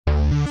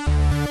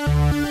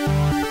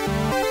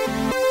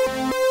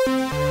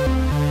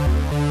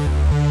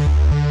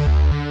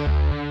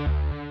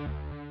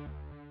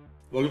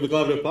Welcome to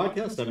the Collaborative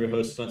Podcast. I'm your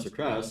host, Spencer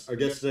Krause. Our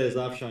guest today is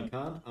Afshan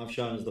Khan.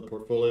 Afshan is the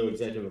Portfolio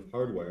Executive of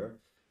Hardware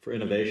for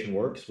Innovation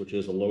Works, which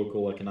is a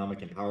local economic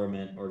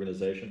empowerment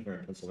organization here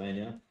in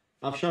Pennsylvania.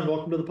 Afshan,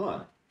 welcome to the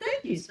pod.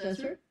 Thank you,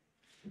 Spencer.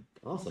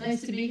 Awesome.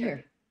 Nice to be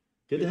here.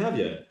 Good to have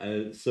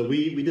you. So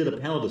we did a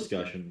panel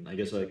discussion, I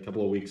guess a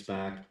couple of weeks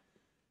back,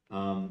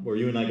 where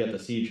you and I got to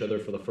see each other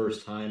for the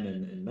first time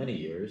in many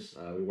years.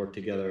 We worked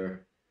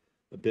together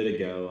a bit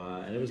ago,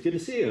 and it was good to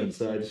see you. And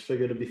so I just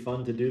figured it'd be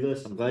fun to do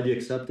this. I'm glad you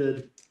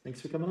accepted. Thanks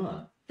for coming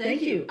on.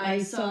 Thank you.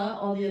 I saw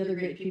all the other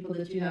great people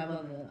that you have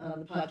on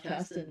the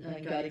podcast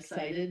and got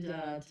excited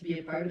to be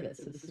a part of it.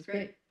 So this is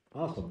great.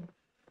 Awesome.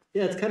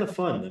 Yeah, it's kind of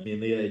fun. I mean,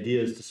 the idea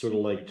is to sort of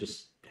like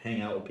just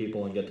hang out with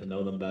people and get to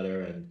know them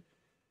better. And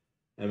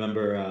I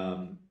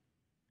remember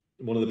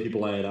one of the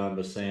people I had on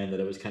was saying that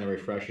it was kind of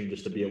refreshing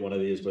just to be at one of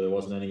these where there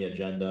wasn't any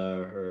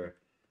agenda or,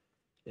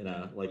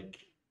 like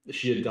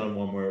she had done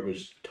one where it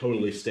was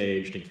totally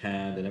staged and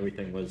canned and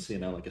everything was,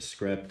 like a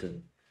script.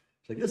 And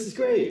it's like, this is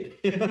great.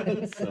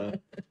 So,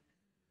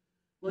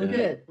 well,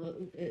 good. Well,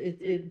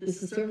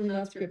 this is certainly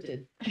not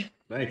scripted.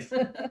 Thanks.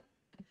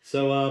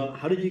 So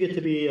how did you get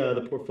to be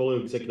the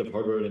Portfolio Executive of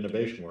Hardware at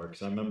Innovation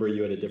Works? I remember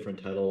you had a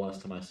different title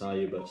last time I saw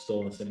you, but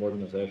still in the same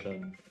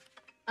organization.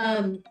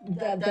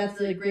 That's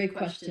a great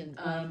question.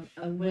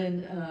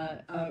 When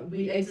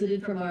we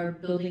exited from our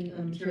building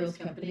materials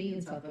company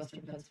in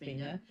southwestern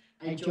Pennsylvania,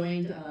 I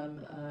joined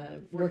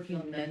working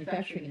on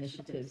manufacturing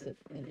initiatives at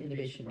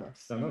Innovation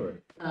Works. I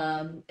remember.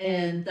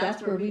 And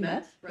that's where we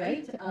met,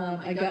 right?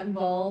 I got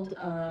involved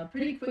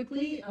pretty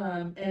quickly,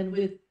 and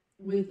with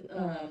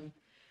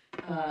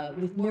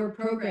more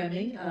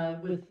programming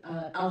with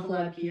Alpha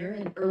Lab here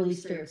and early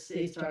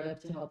stage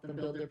startup to help them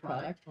build their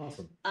product.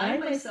 Awesome. I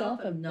myself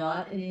am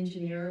not an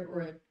engineer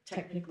or a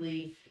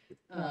technically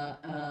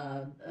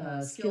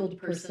skilled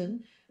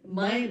person.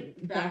 My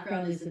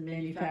background is in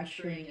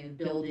manufacturing and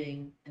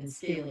building and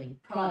scaling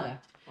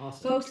product.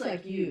 Awesome. Folks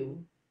like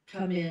you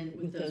come in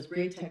with those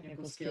great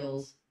technical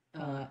skills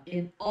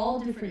in all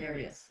different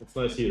areas. It's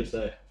nice of you to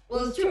say.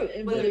 Well, it's true.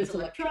 And whether it's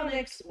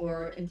electronics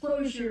or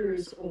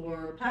enclosures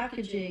or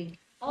packaging,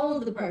 all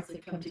of the parts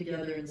that come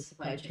together in the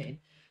supply chain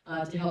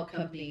to help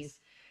companies.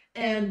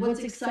 And what's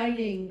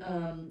exciting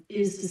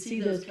is to see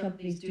those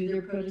companies do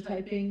their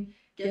prototyping,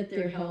 get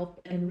their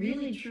help, and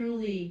really,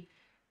 truly,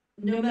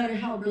 no matter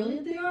how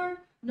brilliant they are,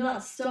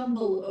 not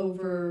stumble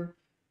over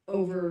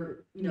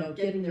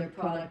getting their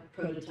product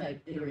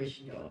prototype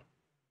iteration going.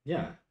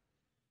 Yeah.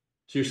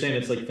 So you're saying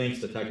it's like thanks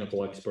to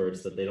technical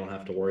experts that they don't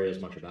have to worry as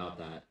much about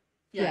that.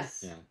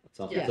 Yes. Yeah, that's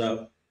awesome. Yes.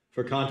 So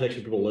for context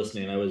for people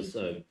listening, I was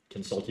a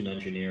consulting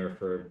engineer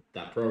for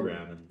that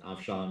program, and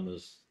Afshan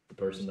was the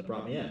person that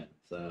brought me in.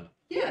 So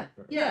the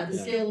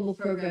scalable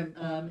program,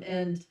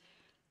 and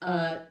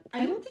I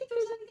don't think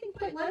there's anything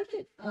quite like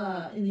it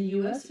in the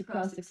U.S.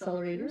 across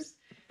accelerators.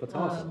 That's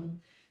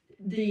awesome.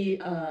 The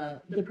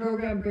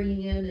program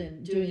bringing in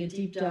and doing a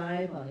deep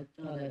dive on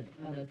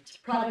a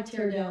product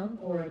teardown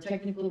or a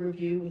technical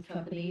review with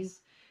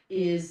companies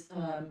is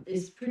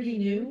pretty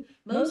new.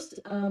 Most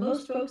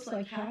folks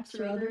like Hacks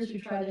or others who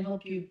try to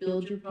help you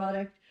build your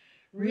product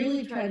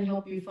really try to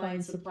help you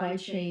find supply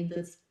chain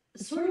that's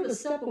sort of a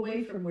step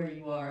away from where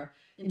you are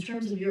in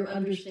terms of your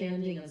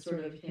understanding and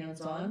sort of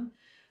hands-on,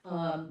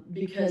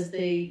 because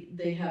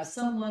they have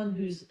someone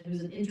who's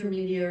an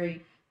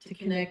intermediary to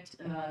connect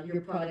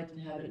your product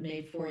and have it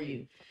made for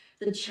you.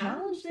 The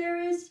challenge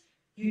there is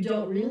you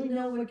don't really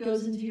know what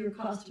goes into your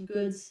cost of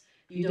goods.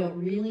 You don't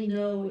really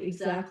know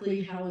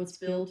exactly how it's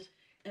built.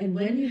 And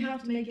when you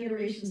have to make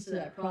iterations to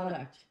that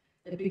product,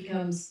 it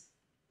becomes,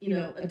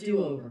 a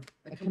do-over,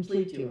 a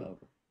complete do-over.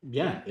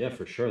 Yeah,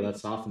 for sure.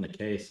 That's often the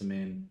case. I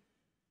mean,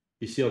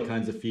 you see all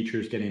kinds of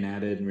features getting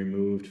added and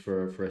removed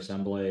for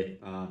assembly.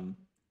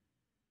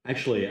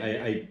 Actually,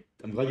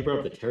 I'm glad you brought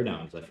up the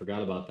teardowns. I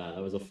forgot about that.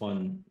 That was a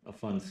fun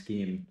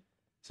scheme.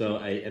 So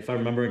if I'm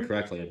remembering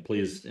correctly, and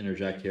please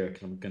interject here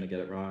because I'm going to get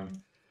it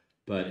wrong,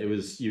 but it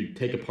was you'd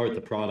take apart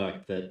the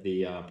product that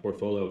the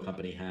portfolio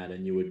company had,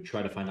 and you would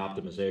try to find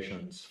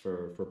optimizations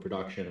for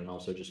production and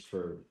also just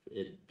for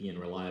it being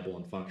reliable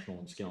and functional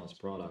and scaling its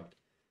product.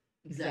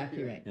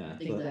 Exactly right. Yeah,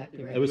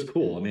 exactly right. It was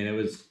cool. I mean, it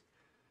was.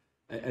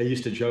 I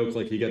used to joke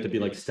like you got to be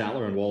like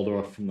Statler and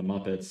Waldorf from the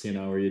Muppets,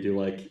 where you do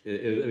like.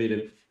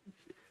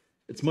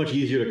 It's much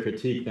easier to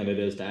critique than it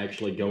is to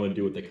actually go and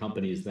do what the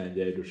companies then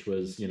did, which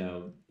was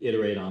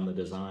iterate on the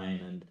design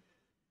and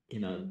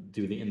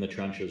do the in the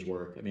trenches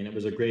work. I mean, it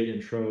was a great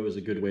intro. It was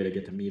a good way to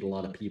get to meet a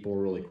lot of people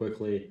really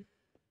quickly.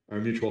 Our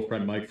mutual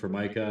friend Mike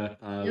Formica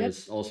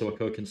was also a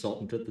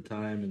co-consultant at the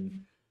time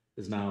and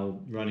is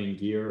now running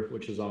Gear,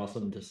 which is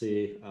awesome to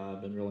see.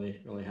 I've been really,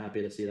 really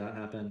happy to see that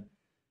happen.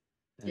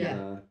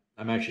 And,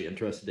 I'm actually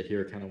interested to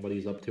hear kind of what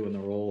he's up to in the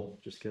role,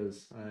 just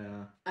because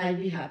I'd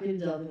be happy to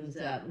delve into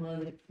that. One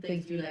of the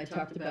things you and I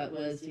talked about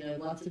was,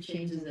 lots of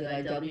changes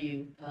at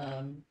IW.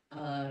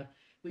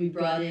 We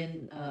brought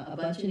in a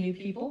bunch of new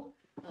people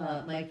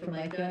Mike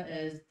Formica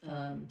as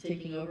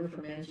taking over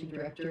for managing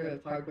director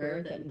of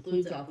hardware. That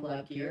includes Alpha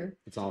Lab Gear.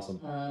 It's awesome.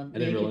 I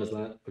didn't realize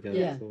that. Okay,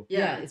 Yeah, that's cool.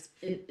 yeah,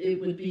 it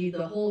would be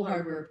the whole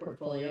hardware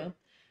portfolio.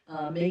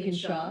 Megan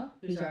Shaw,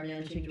 who's our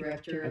managing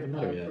director haven't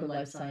met her yet. for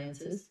life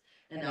sciences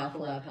and Alpha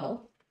Lab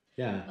Health.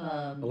 Yeah.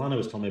 Alana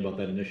was telling me about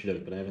that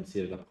initiative, but I haven't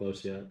seen it up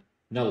close yet.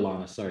 Not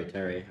Alana, sorry,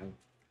 Terry.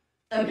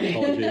 Okay.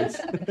 Apologies.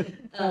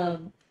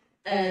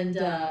 And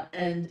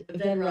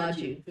Ven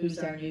Raju, who's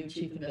our new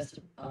chief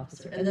investment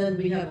officer. And then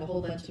we have a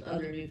whole bunch of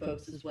other new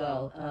folks as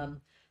well.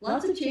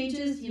 Lots of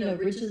changes, you know,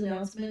 Rich's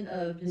announcement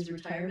of his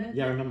retirement.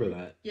 Yeah, I remember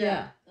that.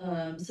 Yeah,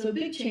 so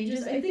big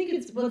changes. I think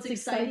it's what's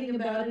exciting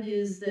about it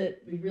is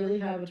that we really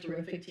have a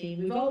terrific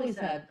team. We've always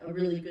had a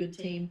really good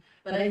team,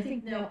 but I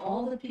think now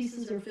all the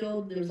pieces are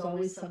filled. There's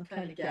always some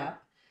kind of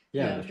gap.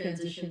 Yeah,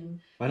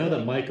 transition. I know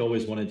that Mike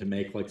always wanted to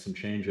make like some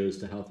changes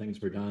to how things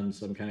were done,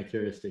 so I'm kind of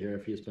curious to hear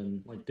if he's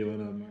been like doing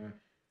them or.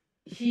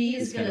 He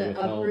is going to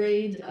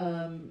upgrade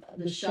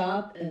the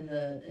shop and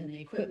the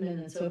equipment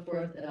and so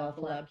forth at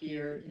Alpha Lab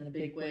Gear in a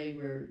big way.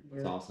 We're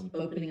awesome.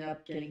 Opening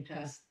up, getting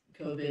past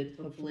COVID,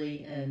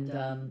 hopefully, and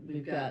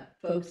we've got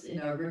folks in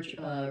our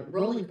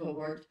rolling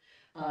cohort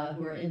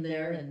who are in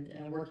there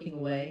and working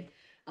away.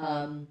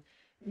 One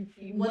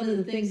of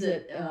the things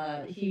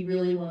that he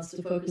really wants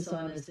to focus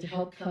on is to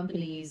help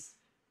companies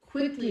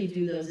quickly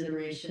do those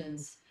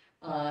iterations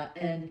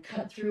and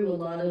cut through a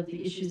lot of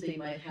the issues they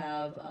might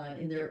have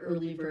in their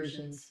early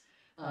versions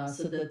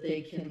so that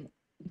they can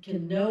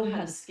know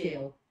how to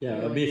scale. Yeah,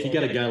 I mean, if you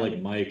get a guy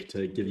like Mike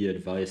to give you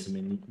advice, I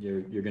mean,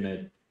 you're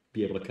gonna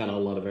be able to cut out a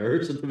lot of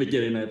errors at the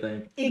beginning, I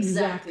think.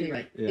 Exactly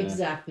right. Yeah.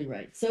 Exactly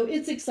right. So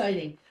it's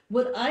exciting.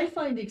 What I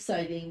find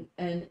exciting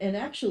and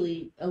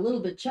actually a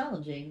little bit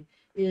challenging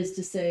is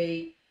to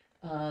say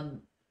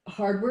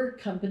hardware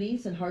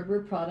companies and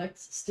hardware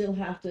products still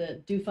have to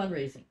do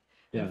fundraising.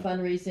 Yeah. And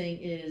fundraising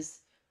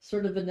is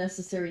sort of a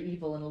necessary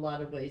evil in a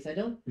lot of ways. I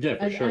don't. Yeah,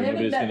 for sure.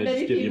 Nobody's going to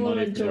just give you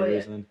money for no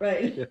reason.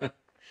 Right.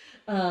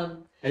 Yeah.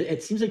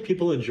 It seems like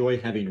people enjoy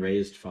having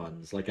raised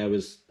funds. Like I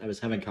was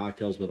having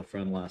cocktails with a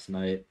friend last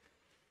night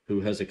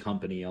who has a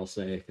company, I'll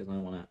say, because I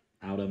don't want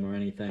to out him or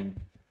anything.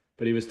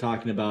 But he was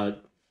talking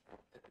about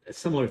a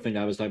similar thing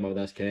I was talking about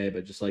with SK,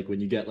 but just like when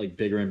you get like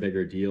bigger and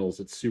bigger deals,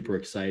 it's super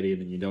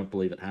exciting and you don't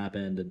believe it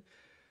happened.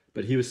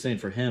 But he was saying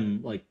for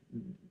him, like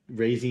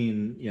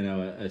raising, you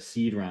know, a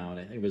seed round,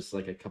 I think it was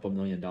like a couple $1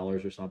 million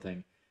or something.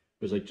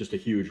 It was like just a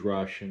huge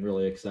rush and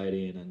really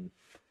exciting and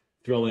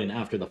thrilling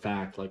after the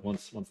fact, like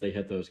once they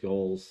hit those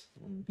goals.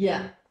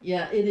 Yeah,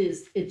 it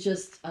is. It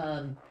just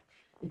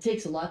it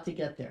takes a lot to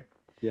get there.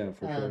 Yeah,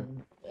 for sure.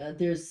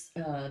 There's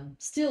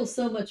still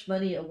so much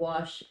money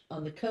awash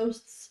on the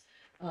coasts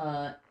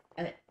that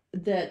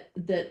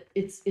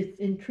it's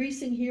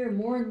increasing here.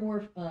 More and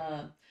more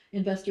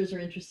investors are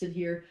interested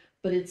here,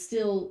 but it's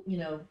still, you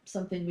know,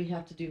 something we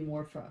have to do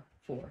more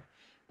for.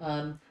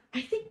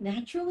 I think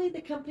naturally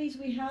the companies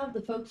we have,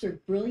 the folks are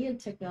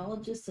brilliant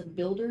technologists and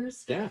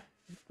builders. Yeah.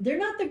 They're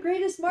not the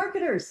greatest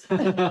marketers.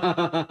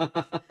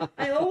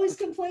 I always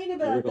complain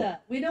about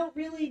that. We don't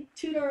really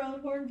toot our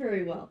own horn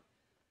very well.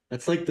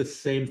 That's like the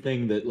same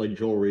thing that like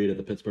Joel Reed at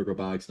the Pittsburgh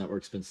Robotics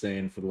Network's been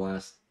saying for the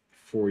last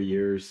 4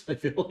 years. I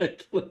feel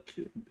like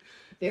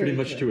pretty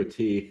much to a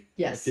T.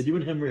 Yes. Did you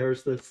and him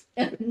rehearse this?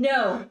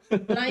 No,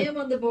 but I am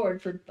on the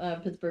board for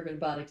Pittsburgh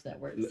Robotics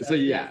Network. So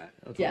yeah,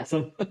 that's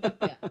awesome.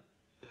 Yeah.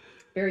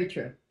 Very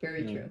true.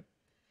 Very true.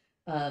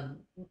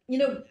 You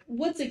know,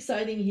 what's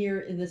exciting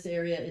here in this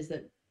area is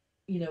that,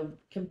 you know,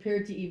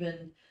 compared to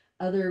even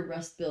other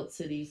Rust-Belt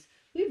cities,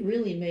 we've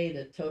really made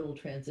a total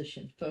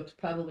transition. Folks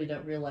probably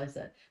don't realize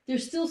that.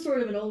 There's still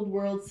sort of an old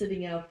world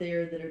sitting out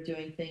there that are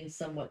doing things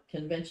somewhat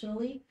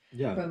conventionally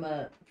from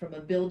a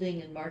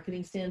building and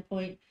marketing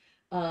standpoint.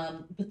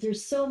 But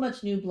there's so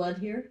much new blood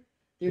here.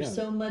 There's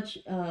so much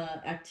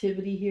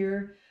activity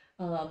here,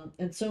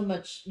 and so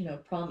much, you know,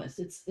 promise.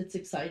 It's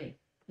exciting.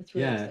 It's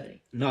really exciting.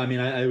 No, I mean,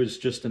 I was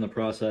just in the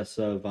process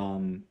of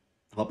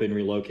helping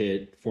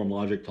relocate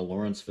FormLogic to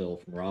Lawrenceville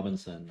from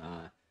Robinson.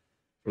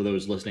 For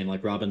those listening,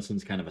 like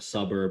Robinson's kind of a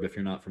suburb if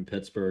you're not from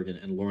Pittsburgh,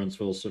 and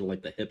Lawrenceville is sort of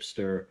like the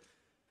hipster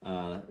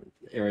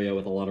area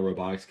with a lot of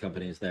robotics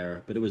companies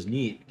there. But it was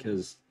neat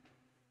because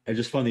I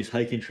just found these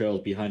hiking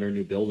trails behind our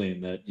new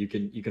building that you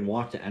can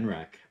walk to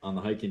NREC on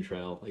the hiking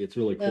trail. Like it's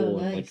really cool.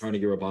 Nice. Like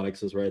Carnegie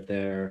Robotics is right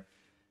there,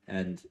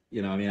 and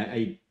you know, I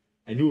mean,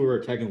 I knew we were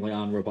technically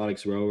on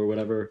Robotics Row or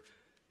whatever,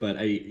 but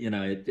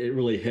it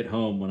really hit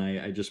home when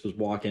I just was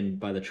walking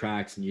by the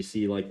tracks and you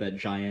see like that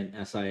giant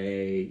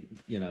SIA,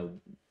 you know,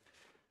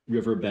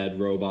 riverbed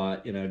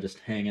robot, you know, just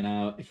hanging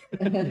out.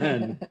 And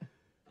then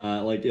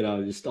like, you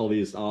know, just all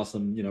these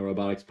awesome, you know,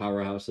 robotics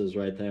powerhouses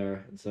right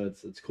there. And so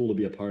it's cool to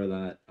be a part of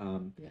that.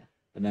 And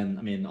then,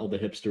 I mean, all the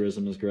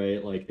hipsterism is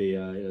great. Like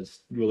it's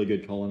really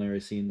good culinary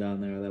scene down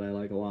there that I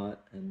like a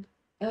lot. And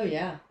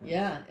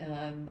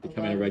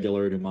becoming a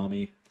regular at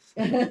Umami.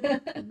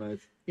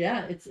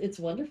 Yeah, it's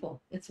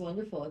wonderful. It's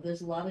wonderful.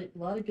 There's a lot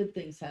of good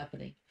things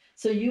happening.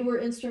 So you were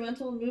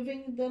instrumental in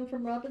moving them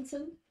from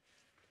Robinson?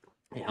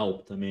 It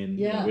helped. I mean,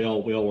 we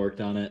all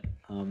worked on it.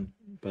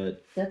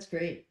 But That's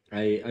great.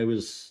 I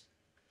was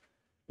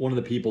one of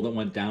the people that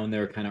went down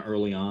there kind of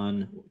early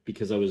on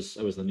because I was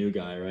the new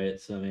guy, right?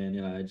 So I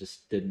mean, I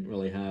just didn't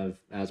really have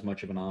as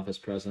much of an office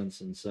presence,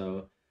 and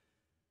so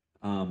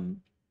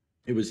um,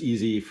 it was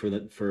easy for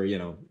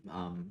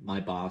my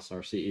boss,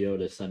 our CEO,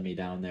 to send me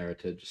down there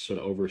to just sort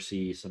of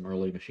oversee some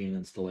early machine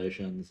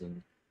installations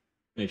and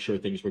make sure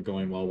things were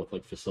going well with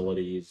like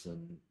facilities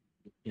and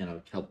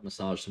help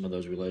massage some of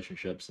those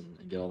relationships and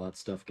get all that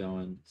stuff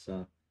going.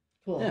 So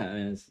Cool. yeah, I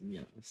mean,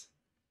 it's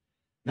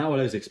not what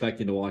I was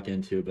expecting to walk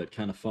into, but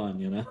kind of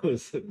fun,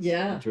 it's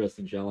Yeah.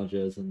 interesting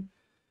challenges. And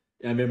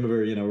I remember,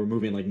 we're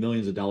moving like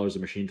millions of dollars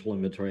of machine tool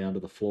inventory onto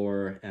the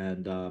floor,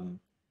 and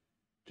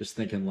just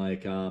thinking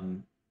like, I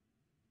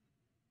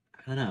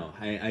don't know,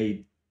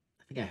 I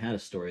think I had a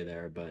story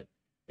there, but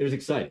it was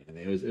exciting. I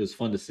mean, it was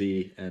fun to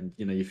see, and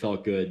you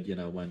felt good,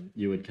 when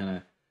you would kind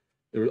of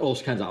there were all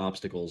kinds of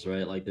obstacles,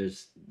 right? Like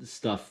there's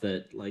stuff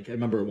that like I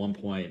remember at one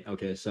point,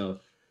 okay, so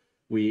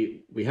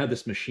we had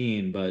this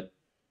machine, but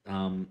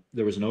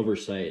there was an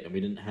oversight and we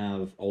didn't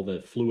have all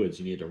the fluids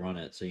you need to run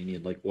it. So you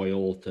need like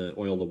oil to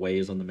oil the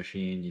ways on the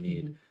machine. You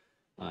need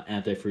Mhm.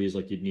 antifreeze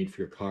like you'd need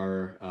for your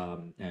car.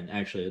 And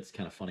actually, it's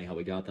kind of funny how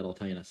we got that. I'll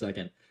tell you in a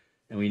second.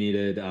 And we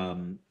needed,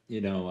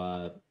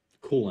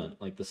 coolant,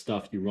 like the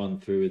stuff you run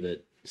through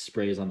that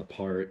sprays on the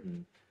part.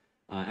 And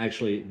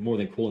actually, more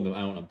than coolant, I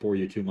don't want to bore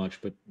you too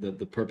much, but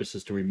the purpose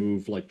is to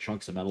remove like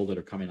chunks of metal that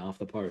are coming off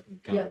the part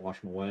and kind Yeah. of wash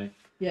them away.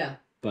 Yeah.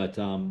 But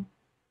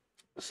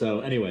so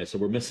anyway, so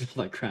we're missing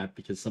all that crap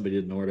because somebody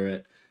didn't order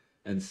it.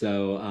 And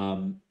so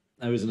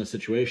I was in a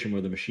situation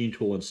where the machine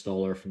tool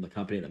installer from the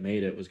company that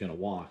made it was going to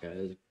walk. It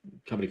was a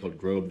company called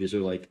Grove. These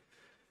are like,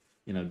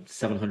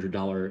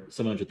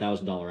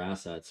 $700,000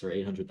 assets or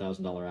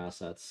 $800,000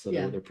 assets. So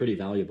Yeah. they're pretty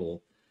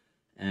valuable.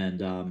 And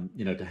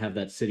to have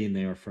that sitting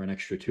there for an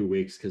extra 2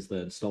 weeks because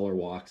the installer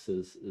walks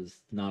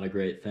is not a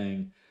great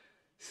thing.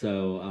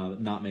 So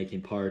not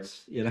making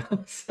parts,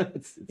 so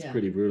it's Yeah.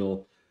 pretty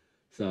brutal.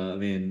 So I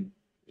mean,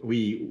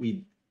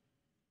 we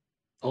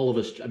all of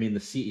us. I mean, the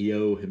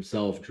CEO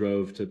himself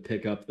drove to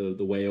pick up the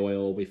whey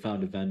oil. We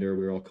found a vendor.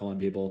 We were all calling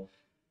people.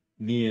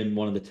 Me and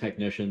one of the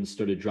technicians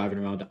started driving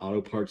around to auto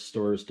parts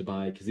stores to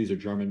buy because these are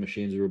German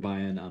machines. We were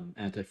buying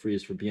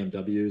antifreeze for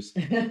BMWs.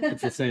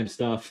 It's the same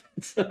stuff.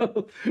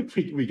 So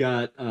we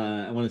got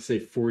I want to say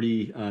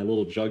 40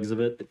 little jugs of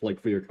it, like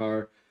for your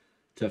car,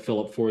 to fill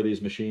up 4 of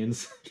these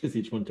machines because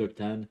each one took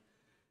 10.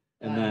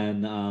 And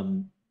Wow.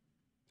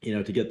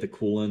 then to get the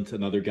coolant,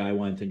 another guy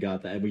went and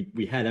got that. And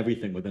we had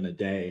everything within a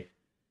day,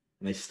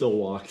 and they still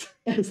walked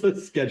because the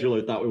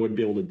scheduler thought we wouldn't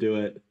be able to do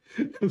it.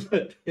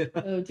 But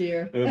Oh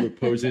dear. I remember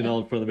posing all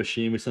in front of the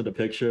machine. We sent a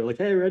picture, like,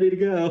 "Hey, ready to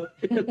go."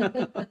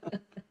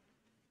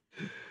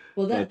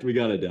 Well, But we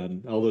got it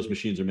done. All those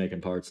machines are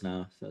making parts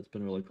now, so it's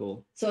been really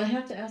cool. so I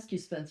have to ask you,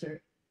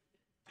 Spencer,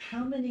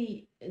 how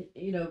many,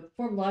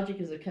 FormLogic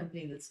is a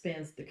company that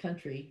spans the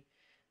country.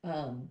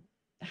 Um,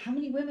 how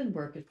many women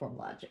work at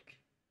FormLogic?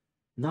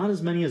 Not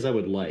as many as I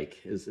would like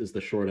is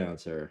the short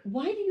answer.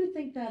 Why do you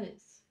think that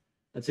is?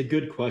 That's a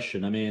good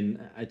question. I mean,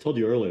 I told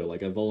you earlier,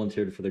 like I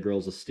volunteered for the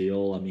Girls of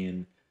Steel. I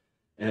mean,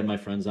 I had my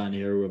friends on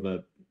here with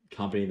a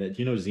company that,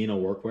 do you know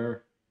Xeno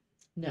Workwear?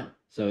 No.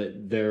 So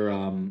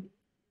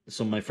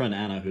so my friend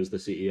Anna, who's the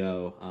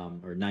CEO,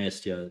 or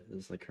Nayastia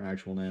is like her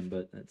actual name,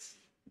 but it's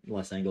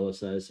less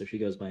anglicized, so she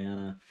goes by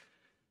Anna.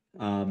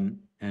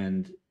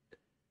 And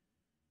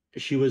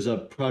she was a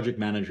project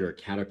manager at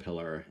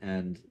Caterpillar,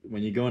 and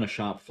when you go on a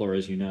shop floor,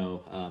 as you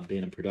know,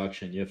 being in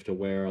production, you have to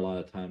wear a lot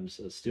of times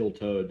a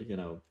steel-toed,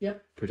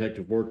 Yep.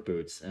 protective work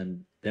boots,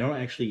 and they don't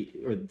actually,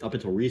 or up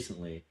until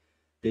recently,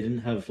 they didn't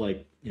have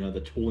like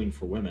the tooling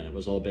for women. It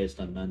was all based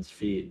on men's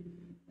feet,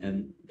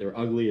 and they're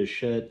ugly as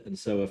shit. And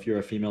so if you're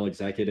a female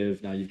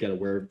executive, now you've got to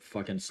wear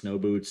fucking snow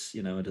boots,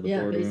 into the Yeah,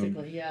 boardroom.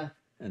 basically, yeah.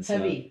 And so,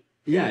 Heavy.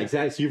 yeah,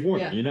 exactly. So you've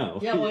worn Yeah. them,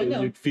 Yeah, well, I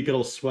know. Your feet get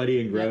all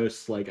sweaty and Yep.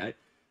 gross. Like I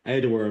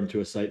had to wear them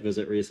to a site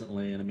visit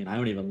recently, and I mean, I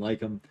don't even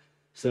like them.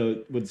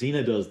 So what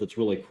Xena does that's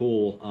really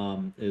cool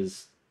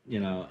is,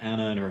 Anna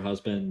and her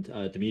husband,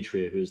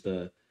 Demetria, who's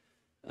the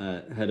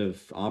head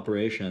of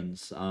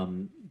operations,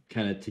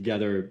 kind of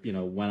together,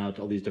 went out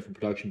to all these different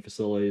production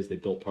facilities. They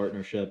built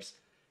partnerships,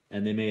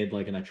 and they made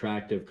like an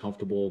attractive,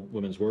 comfortable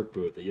women's work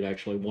boot that you'd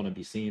actually want to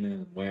be seen in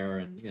and wear.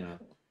 And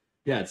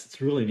yeah, it's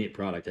a really neat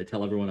product. I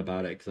tell everyone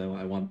about it because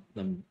I want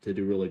them to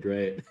do really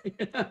great.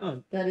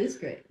 That is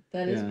great.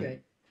 That is Yeah. great.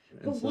 And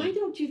But so, why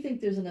don't you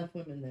think there's enough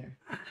women there?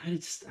 I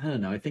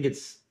don't know. I think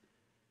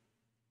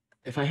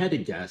if I had to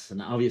guess,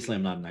 and obviously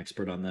I'm not an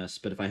expert on this,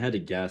 but if I had to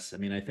guess, I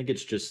mean, I think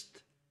it's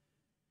just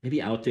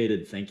maybe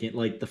outdated thinking.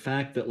 Like the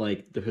fact that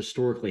like there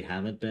historically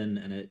haven't been,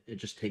 and it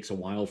just takes a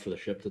while for the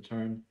ship to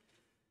turn.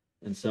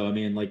 And so, I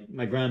mean, like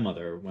my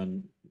grandmother,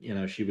 when,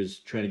 she was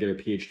trying to get her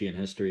PhD in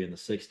history in the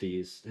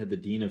 60s, had the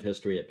dean of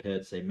history at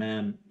Pitt say,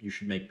 "Ma'am, you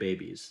should make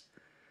babies.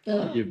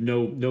 Ugh. You have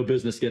no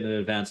business getting an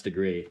advanced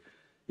degree."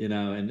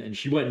 And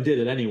she went and did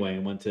it anyway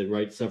and went to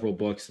write several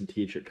books and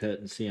teach at Pitt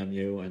and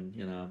CMU.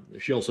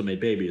 And, she also made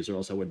babies or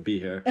else I wouldn't be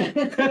here.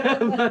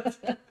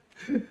 But,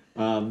 You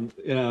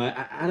know,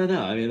 I don't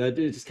know. I mean, it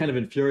just kind of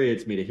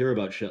infuriates me to hear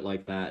about shit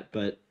like that.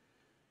 But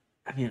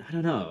I mean, I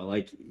don't know.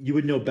 Like, you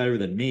would know better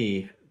than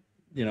me,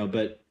 you know,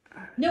 but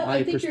No, my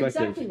I think you're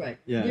perspective, exactly right.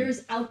 yeah,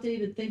 There's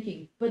outdated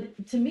thinking.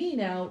 But to me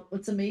now,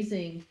 what's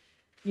amazing,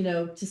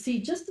 to see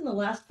just in the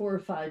last 4 or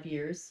 5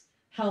 years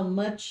how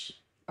much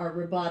our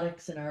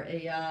robotics and our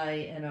AI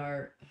and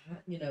our,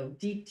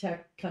 deep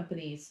tech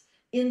companies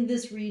in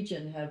this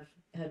region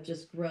have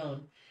just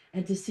grown.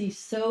 And to see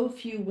so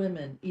few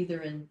women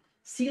either in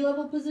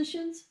C-level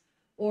positions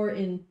or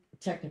in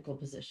technical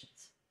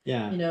positions.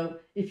 yeah.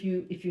 If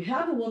you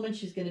have a woman,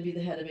 she's going to be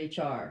the head of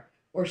HR,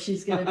 or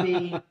she's going to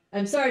be.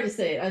 I'm sorry to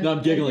say it. No, I'm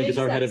I'm giggling being because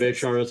our head of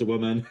sexist. HR is a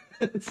woman.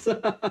 It's,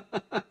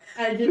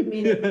 I didn't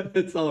mean it yeah,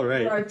 it's all for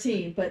right. our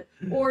team, but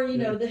or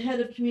Yeah. the head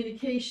of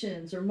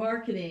communications or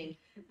marketing,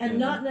 and Yeah.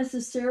 not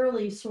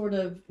necessarily sort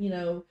of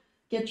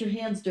get your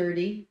hands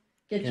dirty,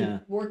 get your Yeah.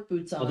 work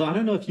boots Although I on.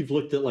 don't know if you've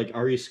looked at like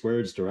RE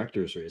Squared's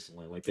directors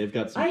recently. Like they've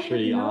got some I have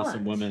pretty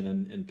awesome not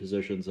women in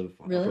positions of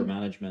upper really,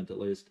 management at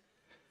least.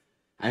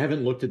 I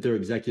haven't looked at their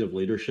executive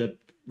leadership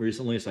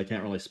recently, so I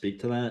can't really speak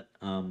to that.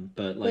 But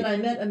but like, I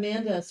met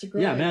Amanda yeah, Segroy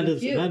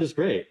with you. Amanda's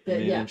great. I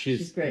mean, Yeah, and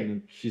she's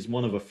great. she's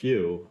one of a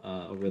few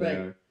over Right.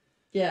 there.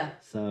 Yeah.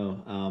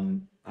 So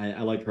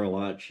I like her a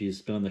lot.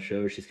 She's been on the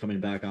show. She's coming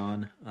back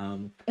on.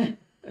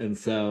 And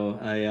so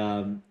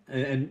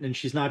and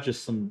she's not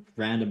just some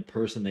random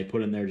person they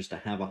put in there just to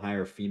have a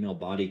higher female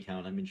body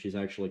count. I mean, she's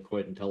actually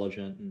quite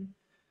intelligent and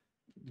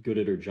good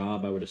at her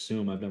job, I would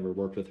assume. I've never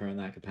worked with her in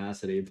that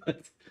capacity,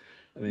 but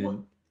I Well,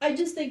 mean, I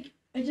just think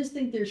she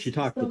there's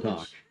talked the so talk.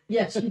 much.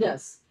 Yes, she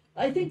does.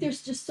 I think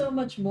there's just so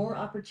much more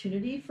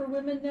opportunity for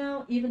women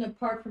now, even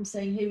apart from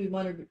saying, "Hey, we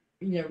want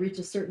to, reach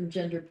a certain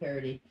gender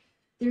parity."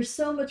 There's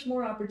so much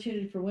more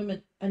opportunity for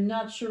women. I'm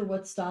not sure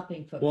what's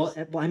stopping Well,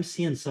 folks. I'm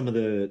seeing some of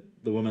the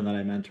women that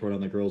I mentored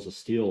on the Girls of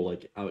Steel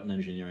like out in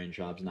engineering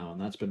jobs now,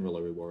 and that's been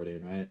really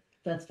rewarding, right?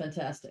 That's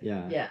fantastic.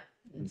 Yeah. Yeah,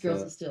 And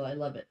girls so are still. I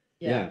love it.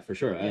 Yeah, yeah, for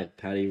sure. yeah,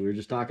 Patty, we were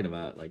just talking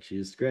about like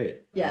she's great. I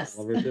yes.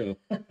 love her too.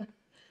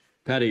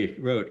 Patty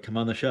wrote, "Come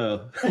on the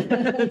show."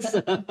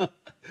 So,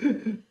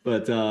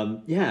 but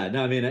yeah,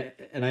 no, I mean,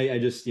 I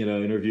just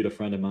interviewed a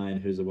friend of mine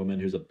who's a woman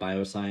who's a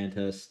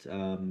bioscientist,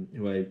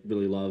 who I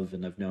really love,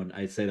 and I've known.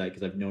 I say that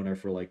because I've known her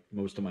for like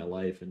most of my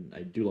life, and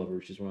I do love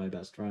her. She's one of my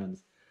best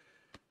friends.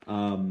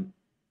 Um,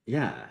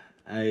 yeah,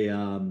 I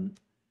don't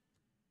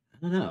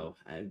know.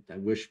 I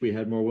wish we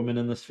had more women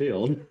in this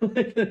field,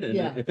 and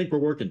Yeah. I think we're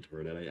working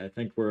toward it. I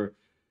think we're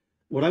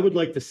what I would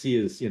like to see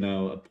is,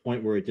 a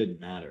point where it didn't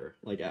matter.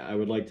 Like I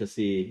would like to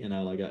see,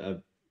 like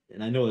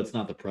and I know that's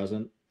not the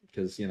present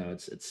because,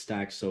 it's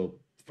stacked so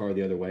far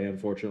the other way,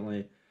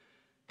 unfortunately.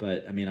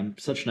 But I mean, I'm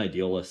such an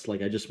idealist.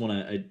 Like I just want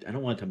to, I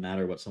don't want it to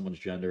matter what someone's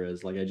gender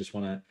is. Like I just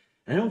want to,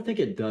 and I don't think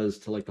it does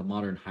to like the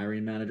modern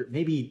hiring manager,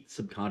 maybe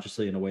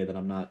subconsciously in a way that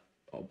I'm not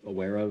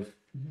aware of,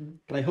 Mhm.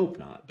 but I hope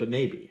not, but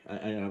maybe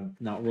I'm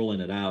not ruling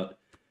it out.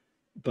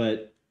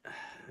 But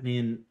I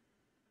mean,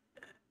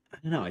 I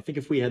don't know. I think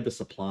if we had the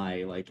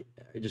supply, like,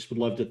 I just would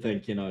love to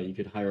think, you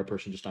could hire a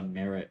person just on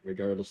merit,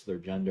 regardless of their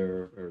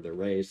gender or their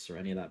race or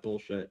any of that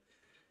bullshit,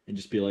 and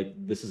just be like,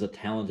 this is a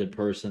talented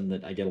person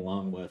that I get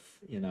along with,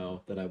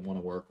 that I want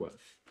to work with.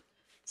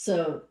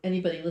 So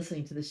anybody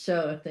listening to the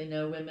show, if they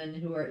know women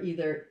who are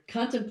either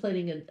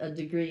contemplating a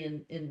degree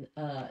in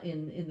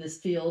this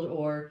field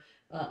or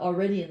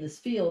already in this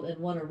field and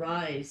want to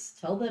rise,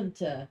 tell them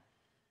to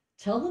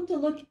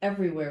look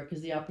everywhere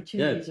because the Yeah,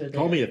 opportunities are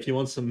call there. me if you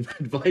want some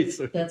advice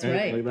or That's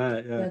anything right.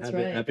 like that. Yeah, That's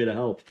right. happy to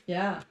help.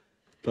 Yeah,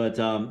 But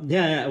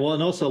yeah, well,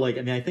 and also like,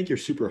 I mean, I think you're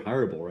super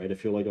hireable, right?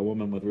 If you're like a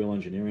woman with real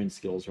engineering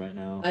skills right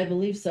now. I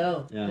believe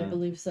so. I Yeah.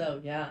 believe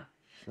so. Yeah.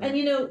 So,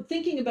 And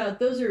thinking about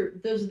those are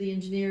the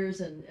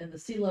engineers and the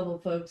C-level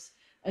folks.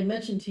 I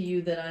mentioned to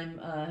you that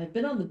have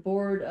been on the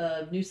board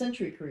of New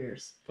Century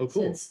Careers oh,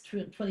 cool. since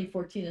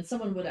 2014. And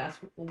someone would ask,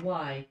 well,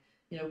 why?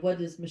 What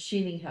does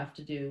machining have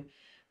to do?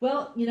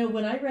 Well,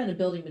 when I ran a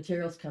building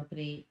materials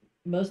company,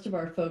 most of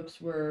our folks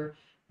were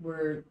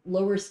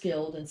lower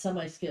skilled and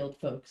semi-skilled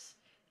folks.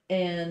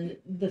 And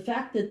the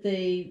fact that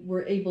they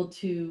were able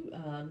to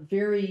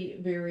very,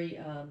 very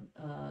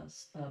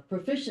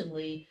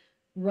proficiently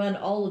run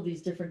all of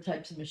these different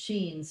types of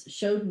machines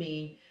showed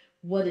me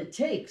what it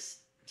takes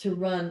to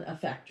run a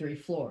factory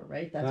floor,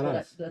 right?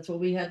 Badass. That's what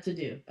we had to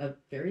do, a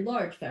very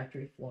large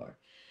factory floor.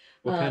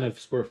 What kind of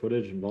square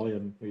footage and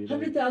volume were you doing?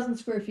 100,000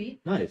 square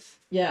feet. Nice.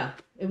 Yeah,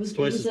 it It's was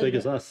twice as big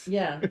as us.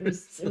 Yeah, it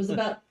was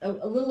about a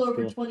little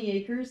over Cool. 20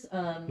 acres.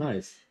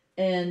 Nice.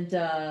 And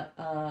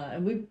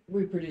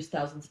we produce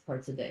thousands of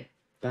parts a day.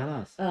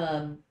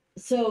 Badass.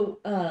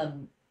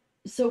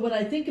 So when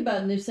I think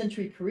about New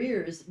Century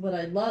Careers, what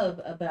I love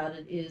about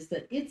it is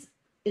that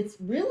it's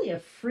really a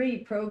free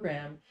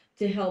program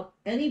to help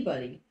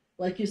anybody,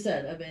 like you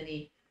said, of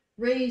any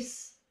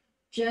race,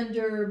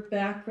 gender,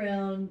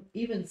 background,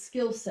 even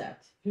skill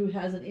set, who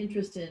has an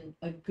interest in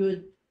a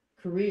good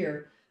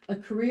career, a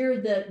career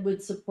that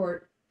would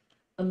support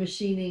a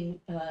machining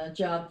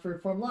job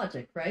for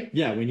logic, right?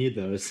 Yeah, we need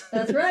those.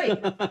 That's right.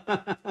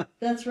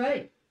 That's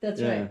right. That's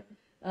Yeah. right.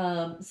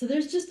 So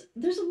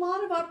there's a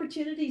lot of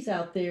opportunities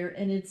out there,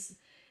 and it's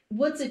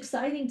what's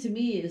exciting to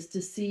me is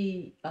to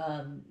see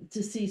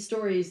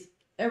stories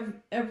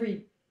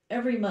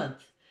every month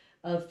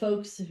of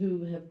folks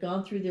who have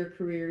gone through their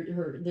career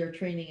or their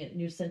training at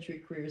New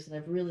Century Careers and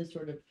have really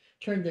sort of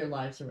turned their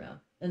lives around,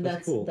 and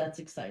That's cool. that's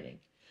exciting.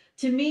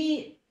 To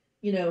me,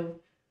 you know,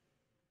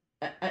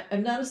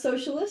 I'm not a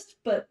socialist,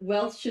 but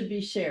wealth should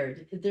be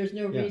shared. There's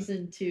no Yeah.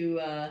 reason to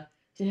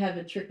have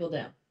it trickle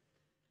down.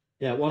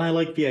 Yeah, well, I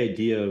like the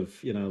idea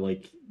of,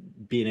 like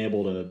being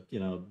able to,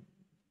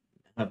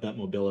 have that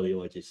mobility,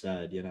 like you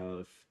said,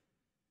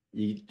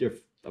 if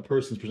a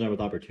person's presented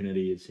with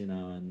opportunities,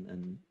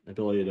 and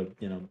ability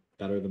to,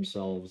 better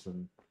themselves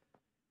and,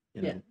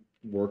 you Yeah, know,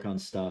 work on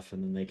stuff,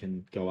 and then they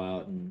can go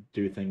out and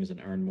do things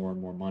and earn more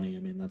and more money. I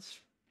mean, that's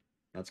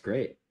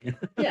great.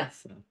 yeah,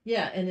 So,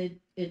 yeah, and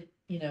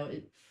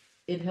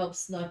it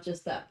helps not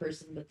just that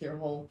person, but their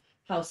whole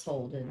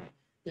household and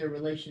their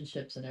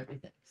relationships and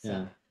everything.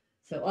 yeah.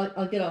 So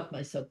I'll get off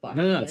my soapbox.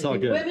 No, no, But I it's all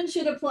think good. women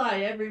should apply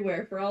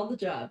everywhere for all the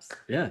jobs.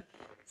 Yeah.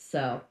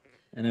 So,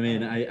 And I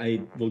mean, um,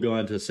 I will go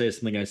on to say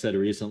something I said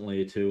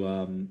recently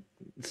to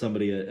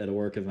somebody at a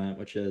work event,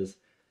 which is,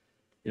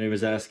 he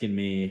was asking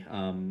me,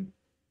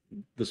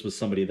 this was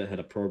somebody that had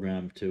a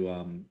program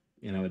to,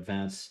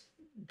 advance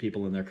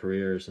people in their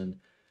careers. And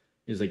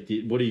he's like,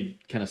 what do you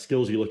kind of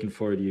skills are you looking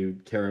for? Do you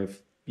care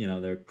if,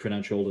 they're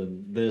credentialed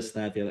and this,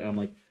 that, the other? I'm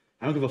like,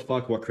 I don't give a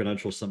fuck what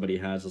credentials somebody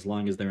has as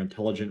long as they're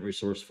intelligent,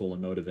 resourceful,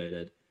 and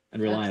motivated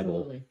and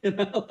reliable.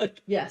 absolutely.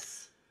 Like,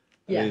 Yes.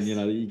 I mean,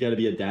 Yes. you got to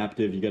be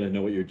adaptive. You got to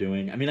know what you're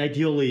doing. I mean,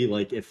 ideally,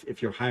 like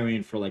if you're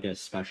hiring for like a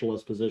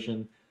specialist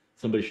position,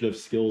 somebody should have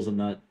skills in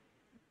that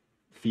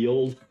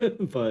field.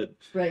 But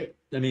Right.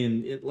 I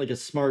mean, like a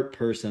smart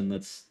person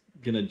that's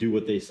gonna do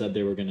what they said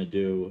they were gonna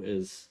do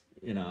is,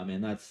 I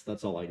mean,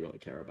 that's all I really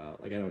care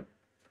about. Like, I don't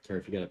care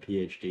if you got a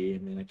PhD. I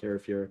mean, I care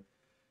if you're,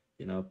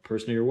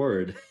 person of your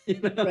word,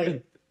 Right.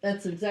 and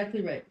That's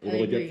exactly right. I able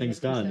to get agree things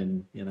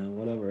done, 100%. and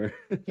whatever.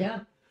 Yeah.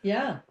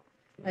 Yeah.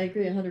 I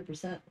agree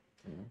 100%.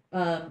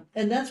 Yeah.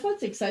 And that's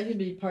what's exciting to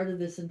be part of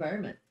this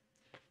environment.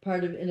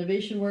 Part of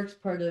Innovation Works,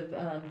 part of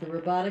the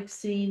robotics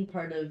scene,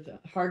 part of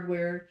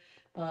hardware.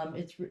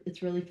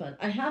 It's really fun.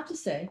 I have to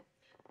say,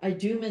 I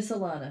do miss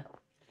Alana.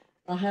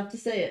 I'll have to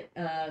say it.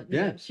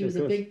 Yeah, She of was a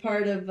course. big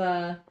part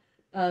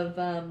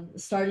of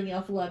starting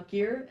Alpha Lab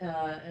Gear,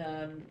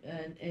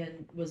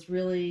 and was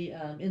really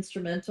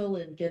instrumental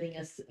in getting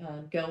us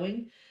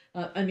going.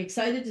 I'm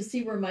excited to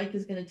see where Mike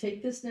is going to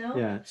take this now.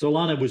 Yeah. So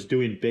Lana was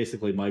doing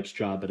basically Mike's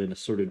job, but in a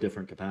sort of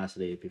different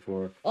capacity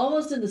before.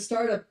 Almost in the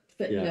startup,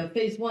 Yeah.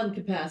 phase one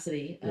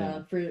capacity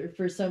Yeah.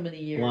 For so many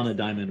years. Alana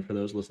Diamond, for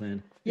those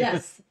listening.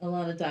 Yes,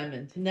 Alana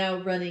Diamond, now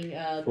running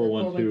the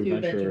 412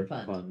 412 Venture Venture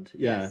Fund. Fund.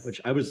 Yeah, Yes.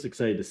 which I was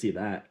excited to see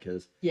that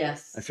because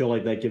Yes. I feel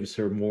like that gives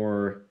her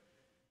more,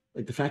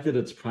 like the fact that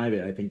it's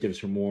private, I think gives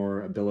her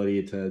more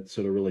ability to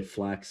sort of really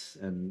flex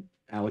and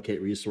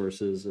allocate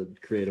resources in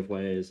creative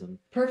ways. And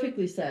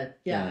Perfectly said.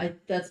 Yeah, yeah,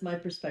 that's my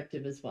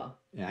perspective as well.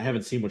 yeah, I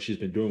haven't seen what she's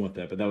been doing with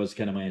it, but that was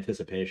kind of my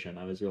anticipation.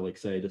 I was really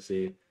excited to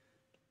see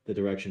the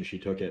direction she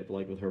took it,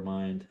 like with her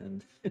mind.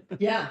 And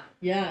Yeah,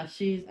 yeah,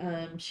 she's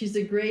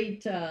a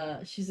great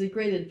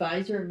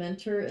advisor,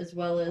 mentor, as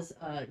well as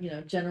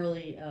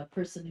generally a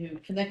person who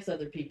connects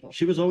other people.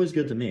 she was always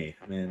good to me.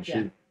 I mean,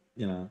 Yeah,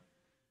 you know,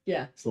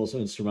 yeah, was also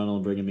instrumental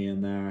in bringing me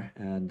in there.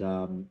 And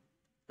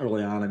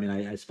early on, I mean,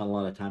 I spent a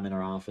lot of time in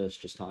her office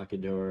just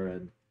talking to her,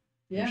 and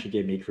yeah, she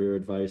gave me career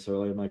advice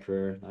early in my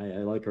career. I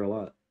like her a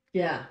lot.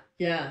 yeah,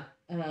 yeah.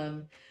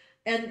 And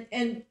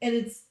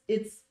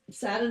it's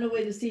sad in a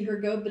way to see her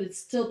go, but it's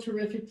still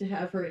terrific to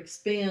have her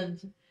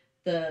expand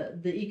the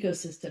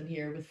ecosystem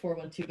here with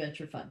 412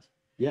 Venture Fund.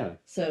 Yeah.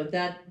 So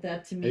that to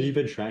Have you me,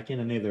 been tracking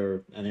any of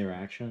their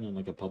action in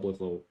like a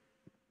publicly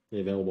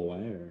available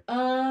way,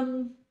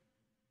 or?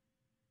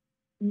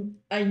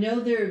 I know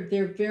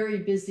they're very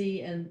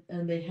busy, and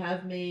they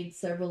have made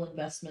several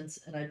investments,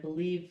 and I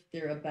believe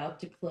they're about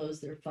to close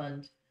their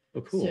fund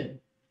Oh, cool. soon.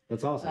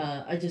 That's awesome.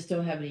 I just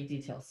don't have any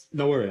details.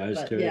 No worry, I was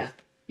But curious.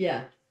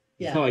 yeah,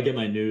 That's how yeah. I get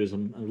my news.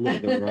 I'm a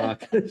little bit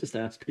rock. Just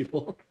ask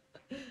people.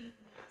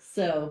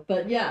 So,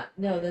 but yeah,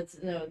 no,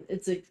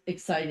 it's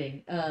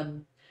exciting.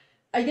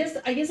 I guess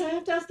I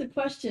have to ask the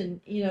question,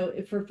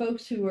 for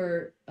folks who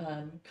are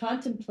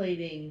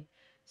contemplating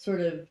sort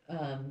of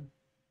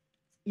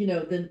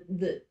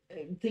the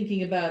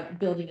thinking about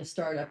building a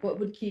startup, what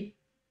would keep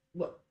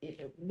what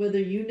whether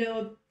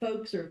of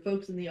folks or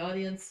folks in the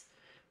audience,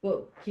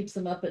 what keeps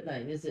them up at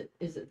night? Is it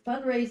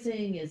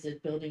fundraising? Is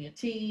it building a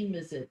team?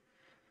 Is it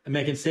I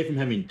mean, I can say from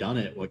having done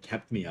it, what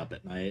kept me up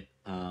at night,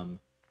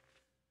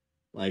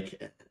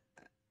 like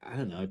I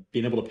don't know,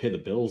 being able to pay the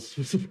bills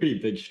was a pretty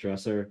big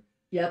stressor.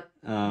 Yep,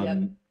 yep,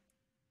 Um,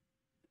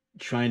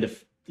 trying to,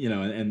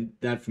 and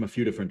that from a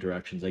few different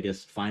directions. I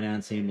guess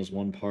financing was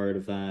one part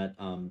of that.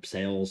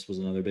 Sales was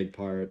another big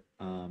part.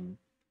 And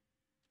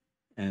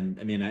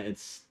I mean,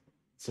 it's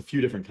a few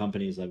different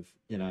companies I've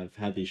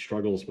had these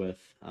struggles with.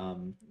 I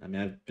mean,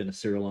 I've been a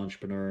serial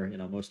entrepreneur,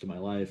 most of my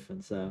life,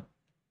 and so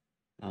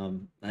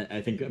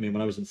I think, I mean,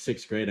 when I was in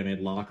sixth grade, I made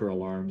locker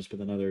alarms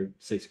with another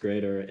sixth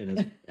grader in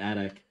his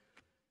attic,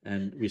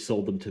 and we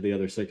sold them to the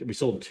other six. We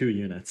sold 2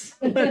 units.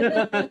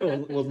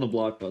 It wasn't a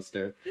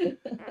blockbuster,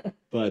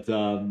 but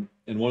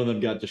and one of them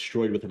got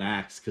destroyed with an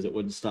axe because it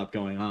wouldn't stop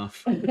going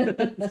off.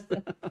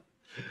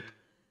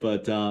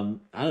 But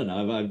I don't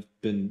know. I've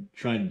been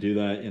trying to do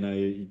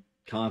that,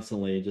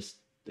 constantly just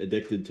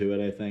addicted to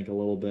it. I think a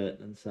little bit,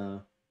 and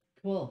so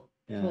Cool.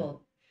 yeah.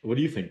 Cool. What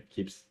do you think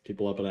keeps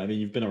people up at it? I mean,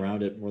 you've been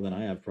around it more than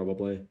I have,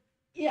 probably.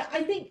 Yeah,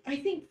 I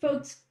think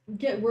folks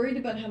get worried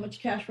about how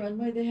much cash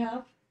runway they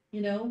have,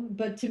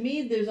 but to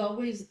me there's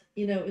always,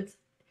 it's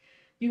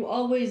you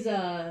always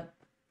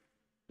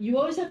you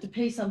always have to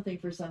pay something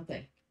for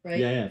something, right?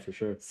 Yeah, yeah, for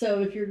sure.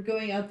 So if you're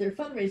going out there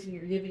fundraising,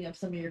 you're giving up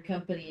some of your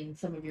company and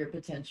some of your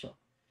potential.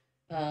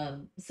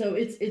 So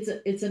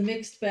it's a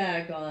mixed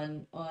bag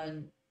on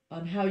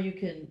how you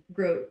can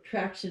grow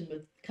traction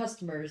with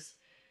customers,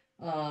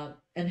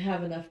 and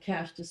have enough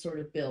cash to sort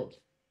of build.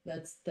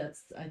 That's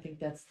I think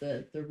that's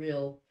the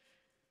real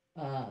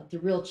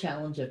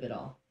challenge of it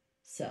all.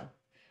 So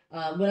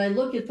when I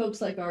look at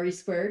folks like RE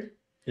Squared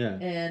Yeah.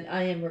 and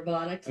I Am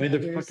Robotics, I mean,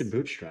 and they're others, fucking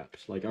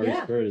bootstrapped. Like, Artie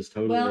Yeah. Spirit is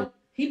totally. well,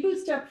 he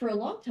bootstrapped for a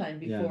long time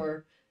Yeah.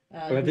 before. Or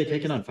have they he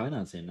taken was- on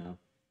financing now?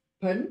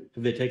 Pardon?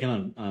 Have they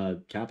taken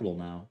on capital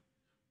now?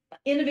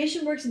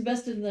 Innovation Works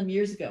invested in them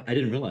years ago. I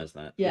didn't realize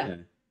that. Yeah.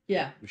 Okay.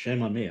 Yeah.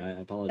 Shame on me. I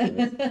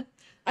apologize.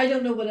 I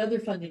don't know what other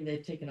funding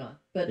they've taken on,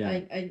 but Yeah.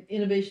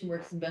 Innovation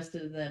Works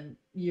invested in them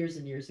years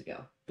and years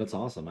ago. That's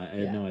awesome. I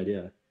Yeah. had no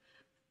idea.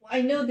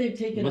 I know they've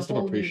taken Must a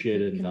have whole new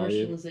appreciated in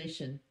value.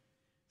 commercialization.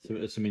 So,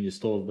 I mean, you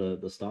still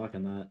have the stock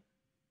in that.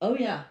 Oh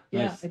yeah,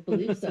 yeah, Nice. I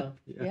believe so.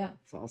 Yeah. Yeah,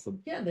 It's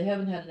awesome. yeah, they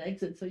haven't had an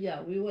exit, so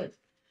yeah, we would.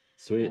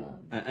 Sweet. Um,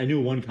 I knew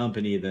one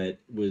company that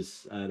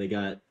was, they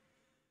got,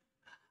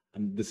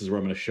 this is where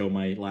I'm going to show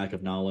my lack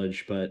of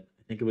knowledge, but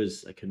I think it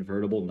was a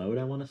convertible note,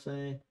 I want to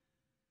say.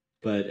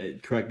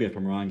 But correct me if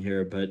I'm wrong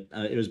here, but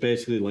it was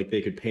basically like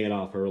they could pay it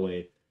off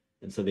early.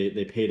 And so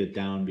they paid it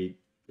down,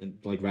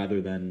 like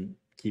rather than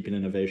keeping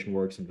Innovation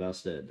Works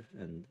invested.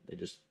 And they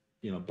just,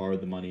 borrowed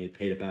the money,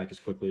 paid it back as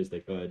quickly as they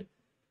could.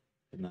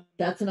 And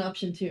That's an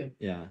option too.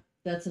 yeah.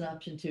 That's an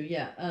option too.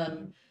 Yeah.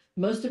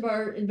 Most of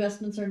our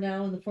investments are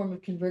now in the form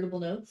of convertible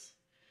notes,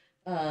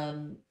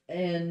 and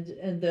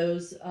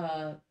those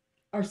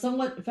are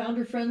somewhat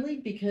founder friendly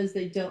because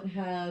they don't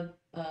have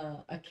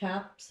a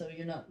cap, so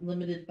you're not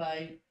limited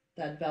by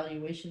that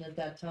valuation at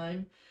that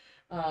time,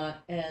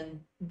 and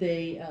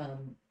they have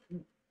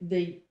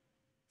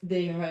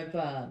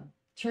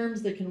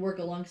terms that can work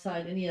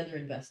alongside any other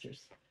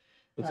investors.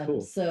 That's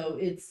cool. So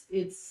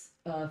it's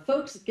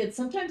folks get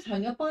sometimes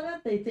hung up on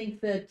it. They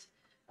think that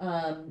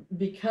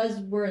because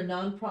we're a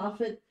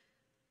nonprofit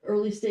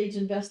early stage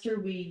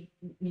investor,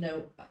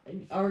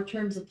 our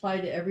terms apply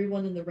to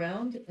everyone in the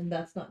round, and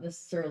that's not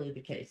necessarily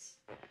the case.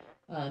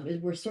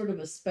 We're sort of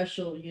a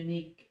special,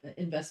 unique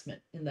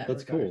investment in that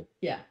That's regard. cool.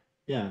 Yeah.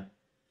 Yeah.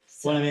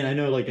 So, Well, I mean, I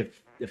know like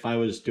if I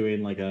was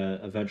doing like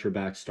a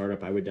venture-backed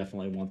startup, I would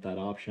definitely want that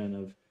option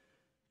of,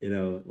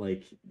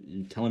 like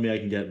you telling me I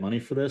can get money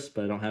for this,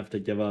 but I don't have to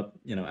give up,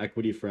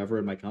 equity forever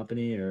in my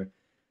company or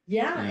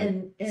yeah, you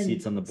know, and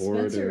seats on the board.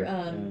 Spencer,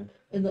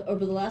 Yeah.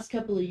 over the last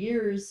couple of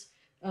years,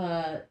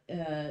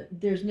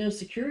 there's no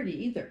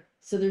security either.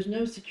 So there's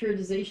no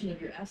securitization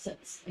of your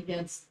assets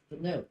against the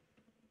note.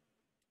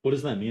 What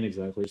does that mean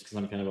exactly? Just because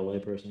I'm kind of a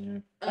layperson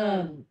here.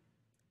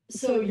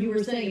 So you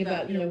were saying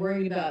about,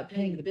 worrying about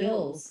paying the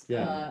bills.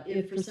 Yeah.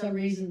 If for some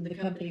reason the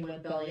company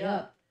went belly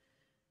up,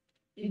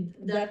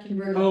 that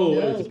convertible Oh,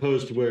 note. as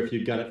opposed to where if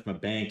you got it from a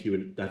bank, you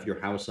would have your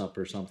house up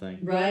or something.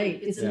 Right.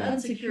 It's an Yeah.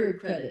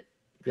 unsecured credit.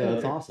 Yeah, that's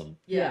creditor. awesome.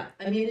 Yeah.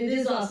 I mean, it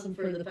is awesome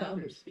for the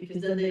founders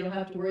because then they don't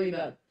have to worry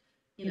about,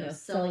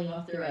 selling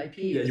off their IP.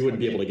 Yeah, you wouldn't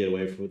be able to get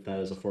away with that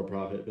as a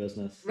for-profit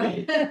business.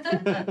 Right.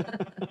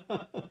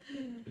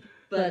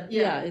 But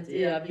yeah,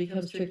 it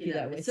becomes tricky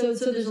that way. So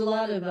there's a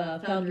lot of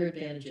founder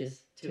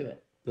advantages to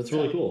it. That's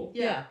really cool.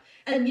 Yeah.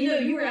 And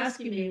you were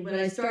asking me when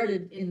I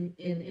started in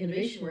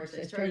Innovation Works,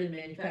 I started in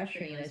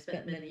manufacturing and I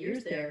spent many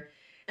years there.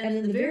 And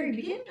in the very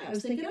beginning, I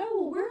was thinking, oh,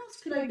 well, where else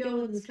could I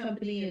go in this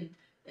company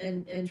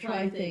and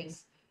try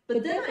things?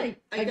 But then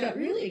I got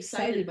really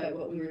excited by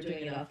what we were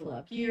doing at Alpha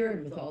Lab here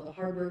and with all the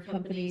hardware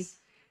companies.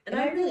 And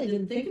I really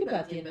didn't think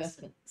about the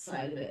investment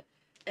side of it.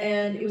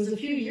 And it was a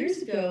few years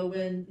ago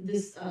when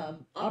this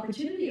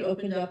opportunity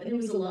opened up, and it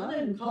was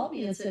Alana who called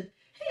me and said,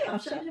 hey,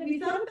 Afshan, have you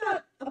thought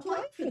about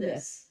applying for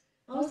this?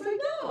 I was like,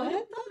 no, I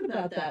hadn't thought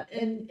about that.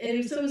 And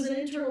so it was an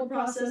internal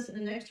process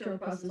and an external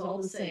process, all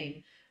the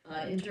same,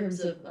 in terms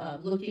of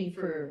looking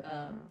for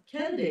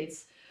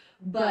candidates.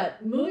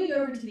 But moving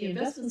over to the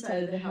investment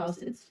side of the house,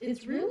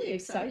 it's really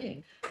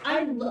exciting.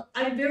 I'm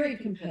very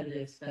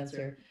competitive,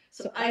 Spencer.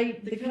 So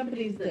the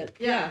companies that,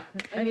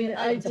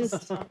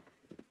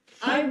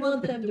 I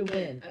want them to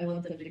win. I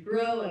want them to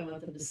grow. I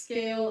want them to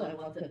scale. I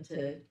want them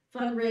to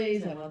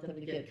fundraise. I want them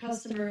to get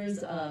customers.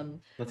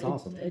 That's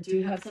awesome. I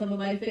do have some of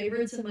my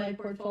favorites in my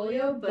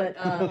portfolio, but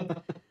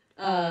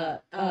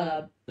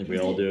I think we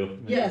all do.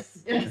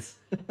 yes.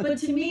 But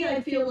to me,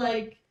 I feel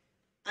like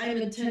I'm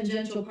a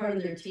tangential part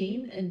of their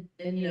team, and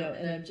you know,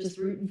 and I'm just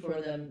rooting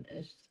for them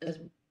as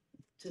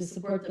to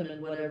support them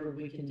in whatever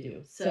we can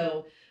do.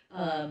 So,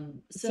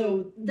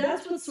 so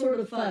that's what's sort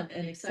of fun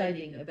and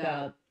exciting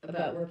about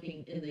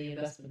working in the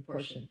investment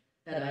portion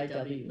at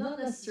IW. Not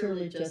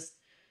necessarily just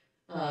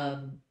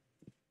um,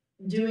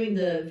 doing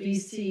the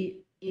VC,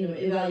 you know,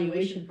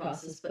 evaluation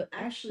process, but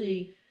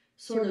actually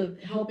sort of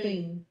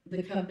helping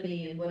the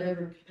company in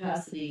whatever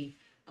capacity,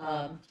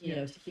 you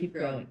know, to keep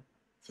growing.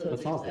 So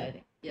it's That's awesome.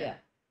 exciting. Yeah,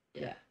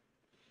 yeah.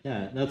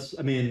 Yeah, that's,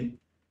 I mean,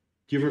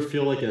 do you ever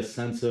feel like a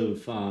sense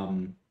of,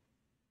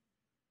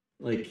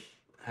 like,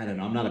 I don't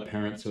know, I'm not a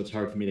parent, so it's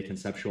hard for me to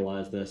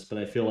conceptualize this, but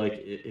I feel like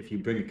if you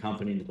bring a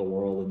company into the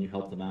world and you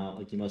help them out,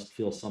 like, you must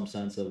feel some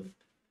sense of,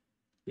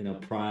 you know,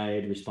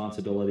 pride,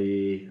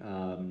 responsibility.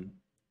 Yeah,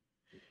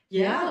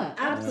 Yeah.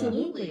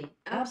 absolutely,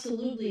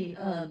 absolutely.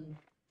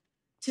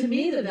 To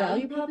me, the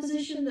value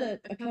proposition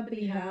that a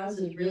company has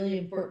is really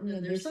important,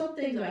 and there's some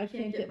things I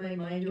can't get my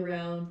mind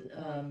around.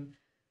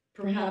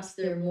 Perhaps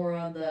they're more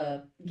on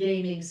the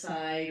gaming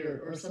side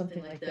or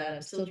something like that.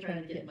 I'm still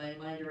trying to get my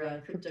mind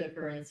around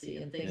cryptocurrency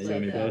and Yeah, things you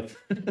and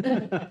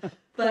like me that. both.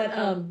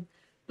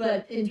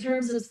 But in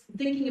terms of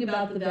thinking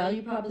about the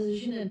value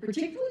proposition, and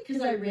particularly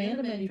because I ran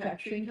a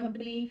manufacturing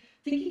company,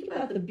 thinking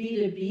about the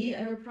B2B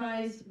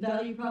enterprise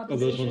value Oh,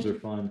 those ones proposition, are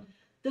fun.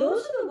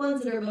 those are the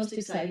ones that are most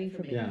exciting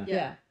for me. Yeah.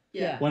 Yeah,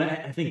 yeah. When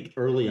I think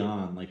early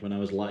on, like when I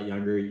was a lot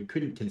younger, you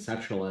couldn't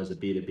conceptualize a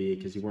B2B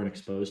because you weren't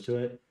exposed to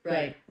it.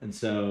 Right. And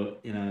so,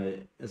 you know,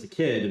 as a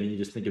kid, I mean, you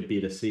just think of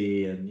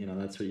B2C and, you know,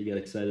 that's what you get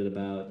excited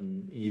about.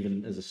 And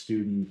even as a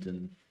student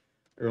and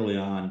early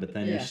on, but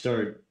then you Yeah.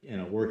 start, you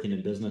know, working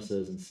in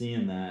businesses and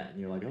seeing that and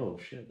you're like, oh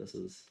shit, this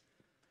is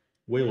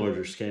way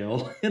larger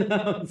scale, you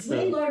know? So,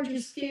 Way larger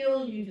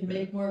scale, you can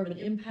make more of an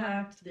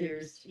impact.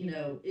 There's, you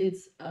know,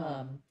 it's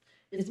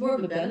more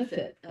of a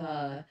benefit.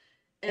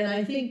 And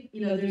I think,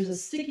 you know, there's a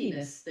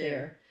stickiness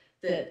there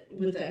that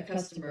with that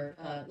customer,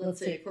 let's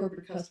say a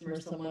corporate customer,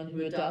 someone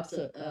who adopts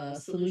a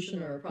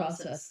solution or a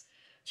process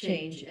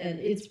change, and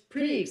it's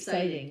pretty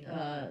exciting,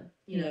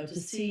 you know, to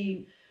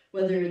see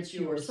whether it's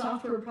your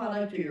software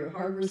product or your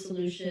hardware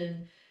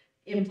solution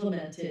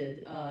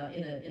implemented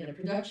in a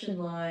production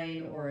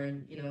line or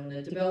in, you know, in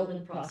a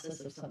development process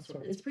of some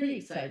sort. It's pretty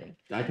exciting.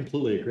 I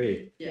completely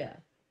agree. Yeah.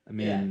 I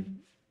mean,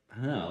 I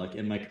don't know, like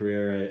in my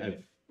career,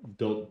 I've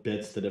built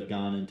bits that have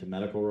gone into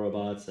medical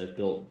robots. I've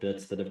built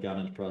bits that have gone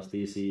into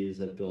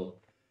prostheses. I've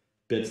built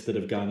bits that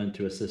have gone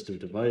into assistive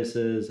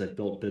devices. I've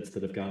built bits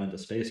that have gone into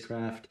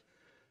spacecraft.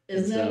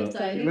 Isn't that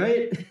exciting?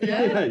 Right?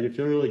 Yeah. Yeah, you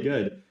feel really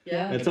good.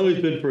 Yeah. And it's always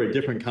been for a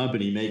different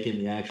company making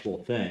the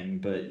actual thing,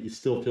 but you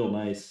still feel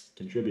nice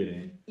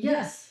contributing.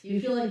 Yes,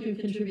 you feel like you've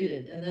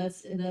contributed, and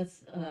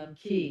that's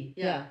key.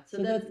 Yeah. So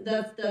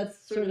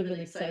that's sort of an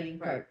exciting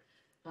part.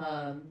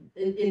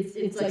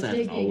 It's like That's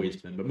taking, always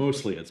been, but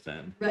mostly it's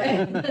been.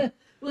 right.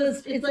 Well,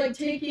 it's like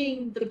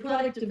taking the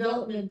product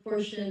development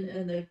portion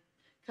and the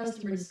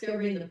customer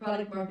discovery and the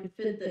product market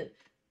fit that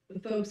the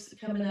folks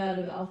coming out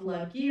of Alpha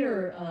Lab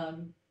Gear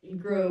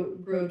grow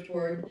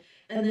toward,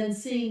 and then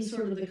seeing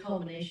sort of the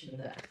culmination of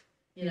that.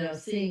 You know,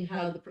 seeing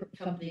how the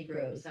company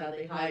grows, how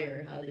they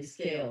hire, how they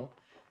scale.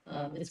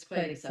 It's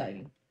quite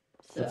exciting.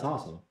 So, That's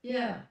awesome.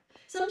 yeah.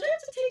 Sometimes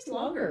it takes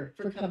longer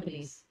for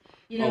companies.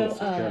 You know, Oh,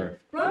 for sure.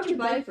 Roger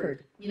Byford,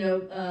 you know,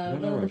 don't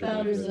one know of the Roger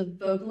founders Byford. of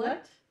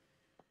Vocalect.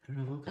 I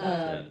don't know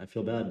Vocalect yet. I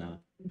feel bad now.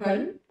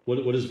 Pardon?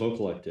 What does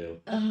Vocalect do?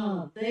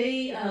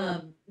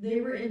 They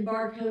were in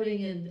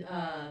barcoding and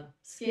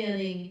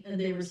scanning, and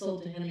they were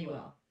sold to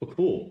Honeywell. Oh,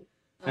 cool.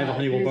 I have a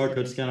Honeywell years-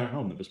 barcode scanner at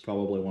home. That was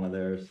probably one of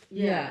theirs.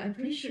 Yeah, I'm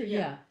pretty sure.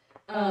 Yeah.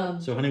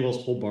 So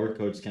Honeywell's whole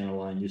barcode scanner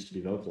line used to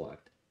be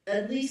Vocalect.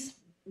 At least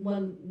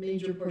one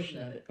major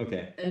portion of it.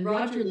 Okay, And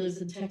Roger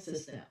lives in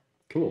Texas now.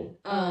 cool.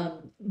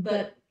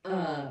 But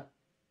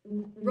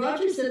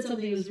Roger said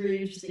something that was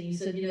very interesting. He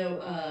said, you know,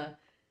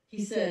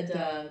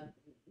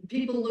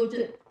 people looked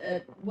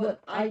at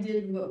what I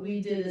did and what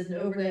we did as an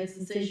overnight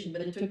sensation,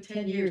 but it took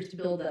 10 years to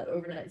build that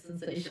overnight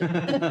sensation.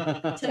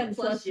 10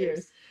 plus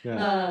years.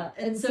 Yeah.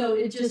 And so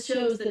it just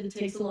shows that it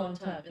takes a long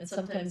time. And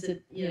sometimes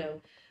it, you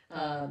know,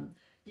 I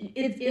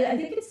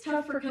think it's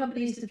tough for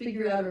companies to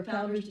figure out, or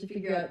founders to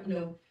figure out, you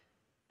know,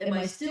 am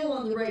I still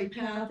on the right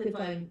path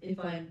if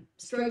I'm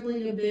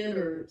struggling a bit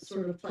or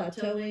sort of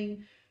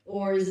plateauing,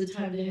 or is it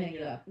time to hang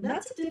it up?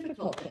 That's a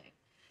difficult thing.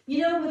 You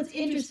know what's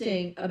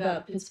interesting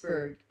about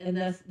Pittsburgh, and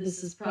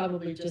this is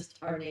probably just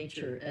our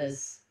nature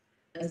as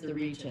the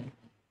region.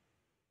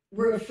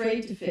 We're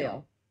afraid to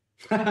fail.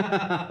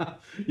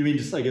 You mean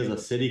just like as a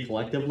city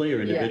collectively,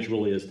 or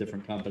individually as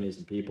different companies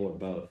and people, or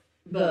both?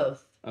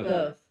 Both. Okay.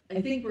 Both.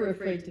 I think we're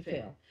afraid to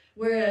fail.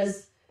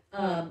 Whereas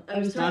I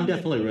was talking I'm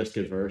definitely risk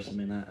adverse. I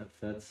mean,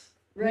 that's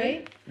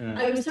right. yeah.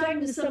 I was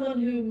talking to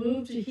someone who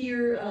moved to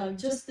here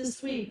just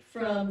this week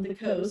from the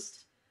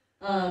coast.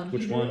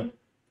 Which one?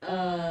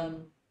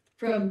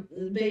 From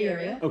the Bay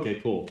Area.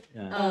 Okay, cool.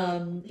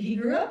 Yeah. He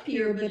grew up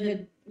here, but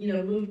had, you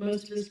know, moved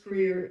most of his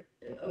career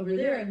over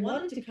there and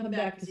wanted to come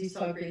back because he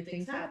saw great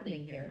things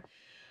happening here.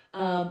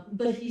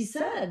 But he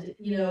said,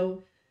 you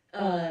know,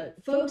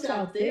 folks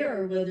out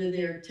there, whether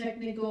they're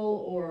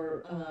technical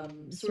or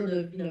sort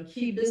of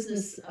key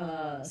business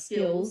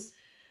skills,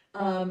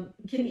 can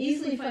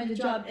easily find a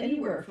job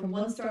anywhere from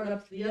one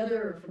startup to the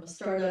other, or from a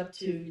startup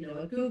to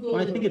a Google.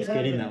 Well, I think or it's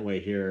getting whatever. that way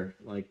here,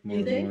 like more You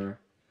and think? more.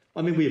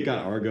 I mean, we've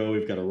got Argo,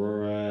 we've got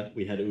Aurora,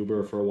 we had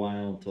Uber for a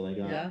while until they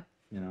got, Yeah.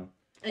 you know.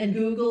 And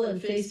Google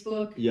and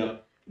Facebook.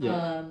 Yep. Yep.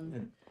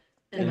 Um,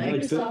 And and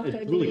like Microsoft, it's I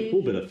really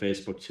cool believe. bit of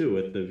Facebook too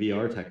with the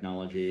VR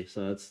technology.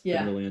 So that's been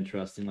Yeah. really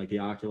interesting, like the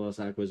Oculus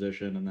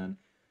acquisition, and then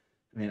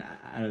I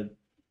mean,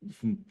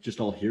 from just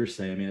all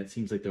hearsay, I mean, it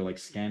seems like they're like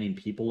scanning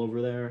people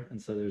over there, and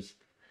so there's.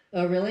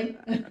 Oh, really?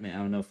 I mean, I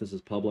don't know if this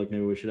is public.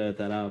 Maybe we should edit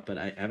that out, but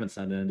I haven't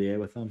signed an NDA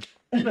with them.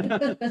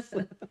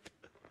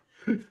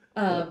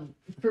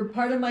 For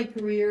part of my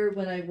career,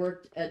 when I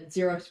worked at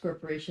Xerox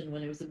Corporation,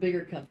 when it was a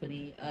bigger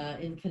company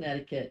in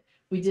Connecticut,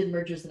 we did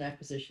mergers and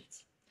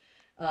acquisitions.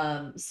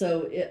 I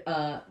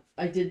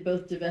did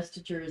both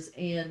divestitures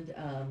and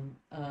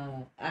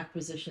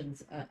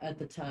acquisitions at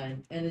the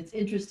time, and it's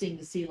interesting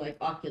to see like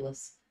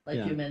Oculus, like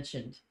Yeah. you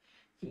mentioned,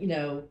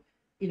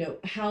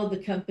 how the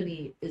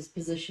company is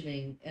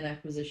positioning an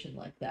acquisition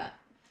like that.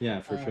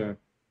 Yeah, for sure.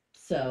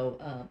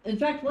 So, in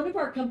fact, one of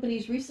our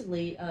companies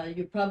recently,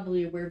 you're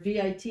probably aware,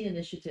 VIT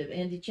Initiative,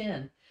 Andy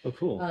Chan. Oh,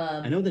 cool.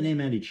 I know the name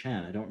Andy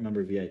Chan. I don't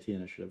remember VIT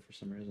Initiative for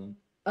some reason.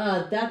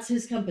 That's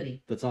his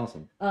company. That's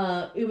awesome.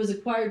 It was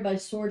acquired by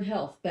Sword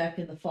Health back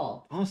in the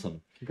fall.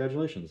 Awesome.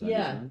 Congratulations, Andy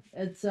Yeah,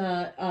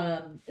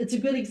 Chan. it's a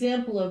good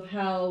example of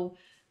how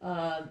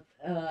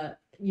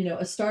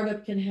a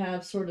startup can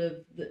have sort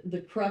of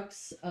the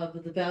crux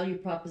of the value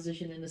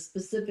proposition in a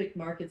specific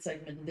market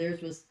segment. And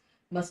theirs was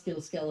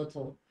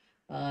musculoskeletal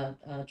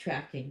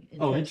tracking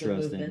in Oh, terms of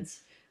interesting.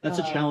 movements. That's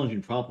a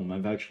challenging problem.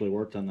 I've actually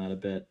worked on that a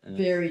bit. And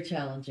Very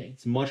challenging.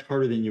 It's much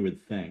harder than you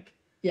would think.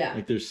 Yeah.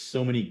 Like there's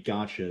so many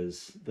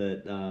gotchas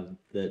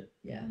that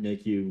Yeah.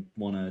 make you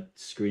want to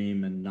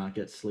scream and not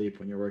get sleep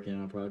when you're working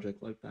on a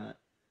project like that.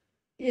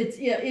 It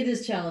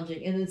is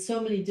challenging, and in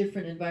so many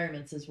different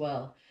environments as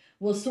well.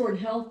 Well, Sword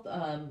Health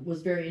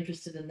was very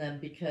interested in them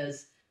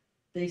because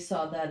they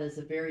saw that as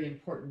a very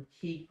important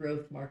key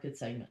growth market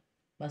segment,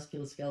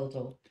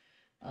 musculoskeletal.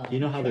 Do you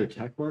know how their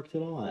tech worked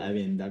at all? I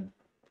mean, they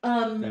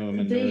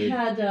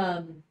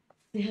nerd.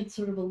 had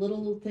sort of a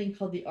little thing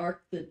called the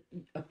arc that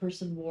a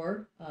person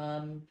wore.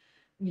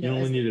 You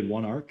only needed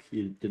one arc.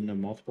 You didn't have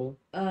multiple.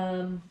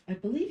 I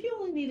believe you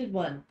only needed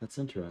one. That's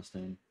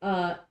interesting.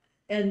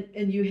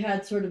 And you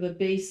had sort of a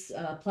base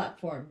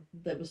platform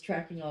that was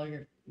tracking all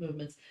your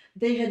movements.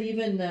 They had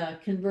even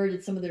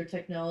converted some of their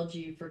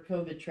technology for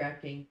COVID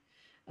tracking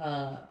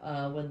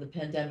when the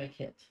pandemic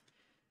hit.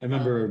 I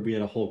remember we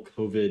had a whole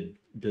COVID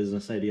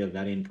business idea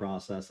vetting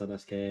process at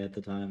SKA at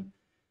the time.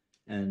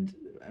 And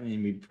I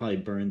mean, we probably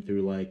burned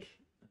through like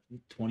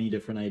 20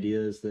 different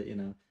ideas that,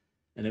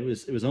 and it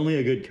was only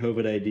a good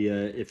COVID idea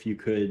if you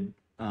could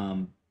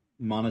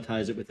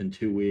monetize it within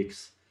 2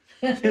 weeks.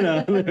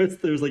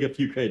 There's like a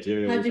few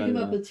criteria. How'd you come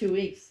up with 2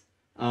 weeks?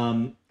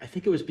 I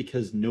think it was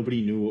because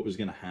nobody knew what was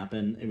going to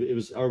happen. It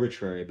was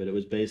arbitrary, but it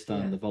was based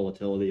on the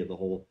volatility of the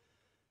whole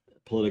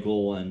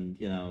political and,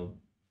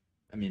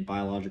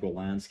 biological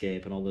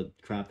landscape and all the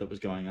crap that was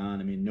going on.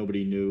 I mean,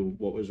 nobody knew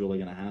what was really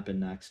going to happen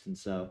next. And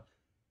so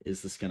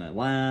is this going to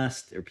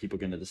last? Are people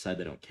going to decide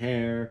they don't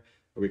care?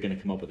 Are we going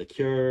to come up with a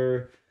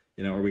cure?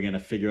 Are we going to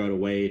figure out a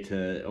way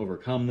to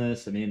overcome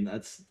this? I mean,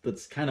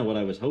 that's kind of what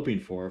I was hoping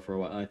for a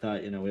while. I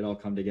thought, we'd all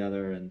come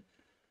together and,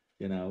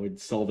 we'd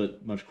solve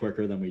it much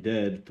quicker than we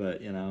did.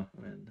 But, I don't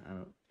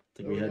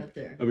think we had,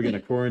 are we going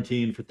to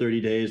quarantine for 30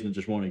 days and it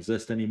just won't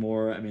exist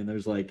anymore? I mean,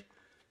 there's like,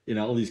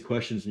 all these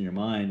questions in your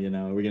mind,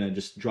 are we going to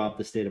just drop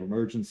the state of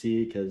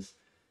emergency because,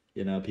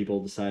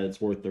 people decide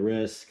it's worth the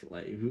risk?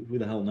 Like, who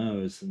the hell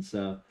knows? And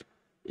so,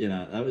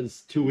 that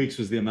was 2 weeks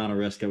was the amount of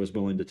risk I was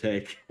willing to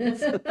take.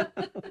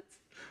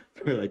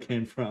 Where that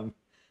came from.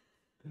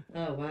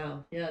 Oh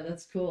wow, yeah,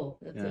 that's cool.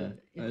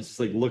 It's just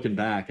like looking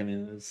back. I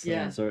mean, it's so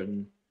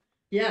uncertain.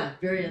 Yeah,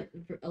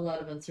 a lot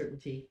of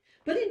uncertainty.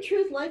 But in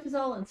truth, life is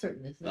all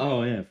uncertain, isn't it?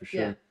 Oh yeah, for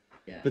sure.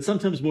 Yeah. But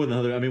sometimes more than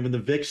other. I mean, when the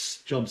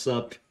VIX jumps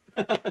up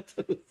to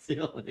the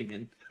ceiling,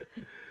 and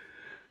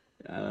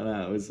I don't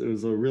know, it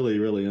was a really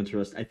really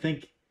interesting. I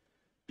think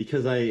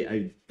because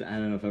I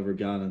don't know if I've ever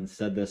gone and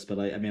said this, but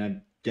I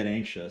get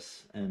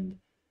anxious and.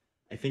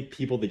 I think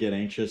people that get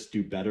anxious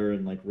do better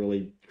in like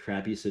really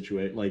crappy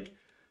situation. Like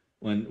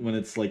when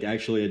it's like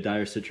actually a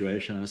dire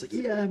situation, I was like,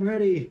 yeah, I'm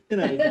ready.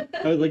 I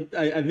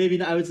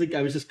was like,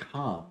 I was just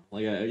calm.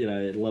 Like,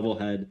 level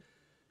head.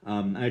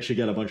 I actually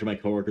got a bunch of my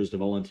coworkers to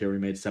volunteer. We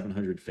made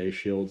 700 face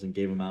shields and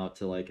gave them out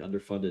to like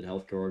underfunded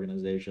healthcare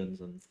organizations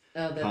and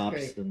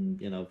cops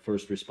and,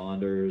 first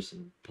responders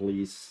and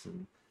police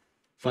and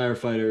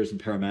firefighters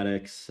and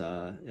paramedics,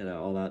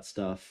 all that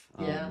stuff.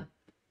 Yeah.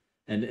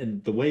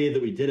 And the way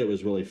that we did it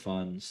was really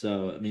fun.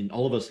 So, I mean,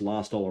 all of us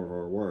lost all of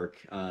our work.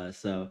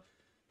 So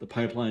the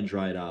pipeline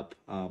dried up.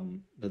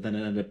 But then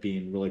it ended up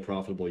being really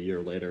profitable a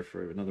year later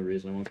for another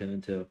reason I won't get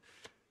into.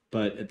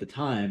 But at the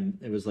time,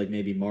 it was like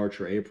maybe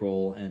March or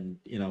April. And,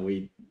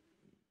 we're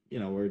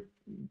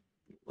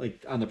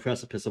like on the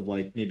precipice of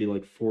like maybe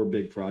like four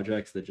big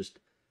projects that just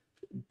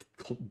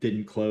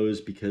didn't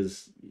close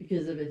because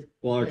of it.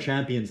 well, our Like,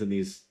 champions in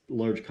these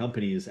large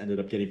companies ended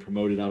up getting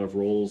promoted out of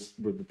roles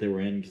that they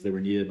were in because they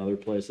were needed in other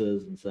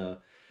places, and so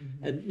mhm.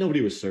 and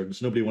nobody was certain,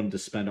 so nobody wanted to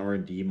spend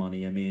R&D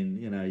money. I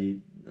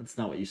mean, that's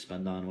not what you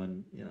spend on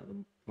when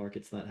the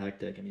market's that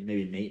hectic. I mean,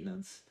 maybe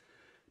maintenance,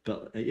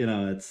 but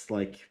it's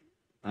like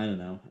I don't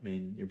know. I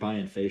mean, you're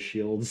buying face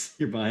shields,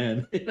 you're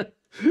buying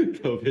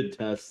COVID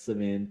tests. I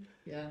mean,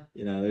 Yeah.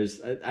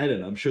 there's I don't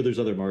know. I'm sure there's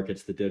other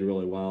markets that did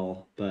really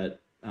well,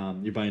 but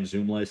you're buying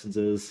Zoom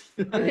licenses.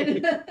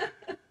 Right.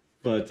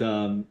 But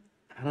I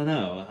don't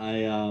know.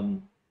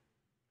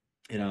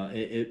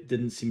 It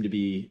didn't seem to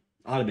be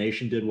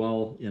automation did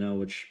well,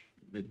 which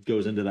it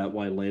goes into that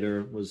why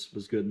later was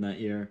good in that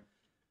year.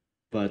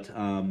 But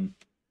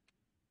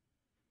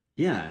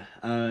yeah,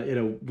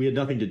 we had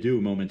nothing to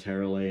do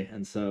momentarily,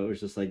 and so it was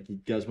just like, you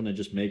guys want to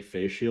just make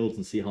face shields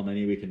and see how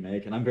many we can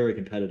make, and I'm very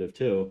competitive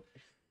too.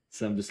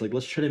 So I'm just like,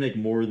 let's try to make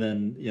more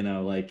than,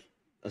 like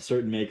a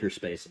certain maker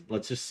space.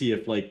 Let's just see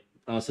if like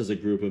us as a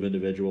group of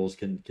individuals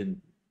can,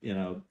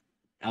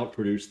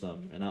 outproduce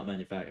them and out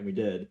manufacture. And we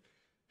did.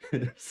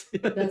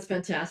 That's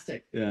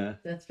fantastic. Yeah.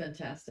 That's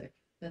fantastic.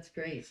 That's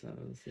great. So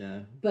yeah.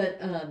 But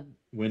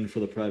Win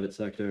for the private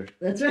sector.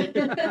 that's right.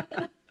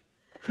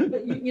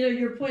 But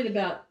your point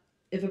about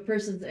if a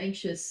person's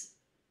anxious,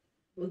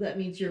 well, that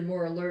means you're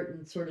more alert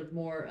and sort of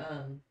more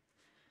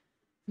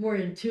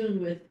in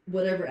tune with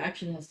whatever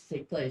action has to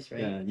take place,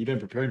 right? Yeah, you've been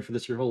preparing for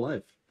this your whole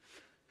life.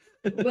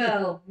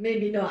 Well,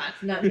 maybe not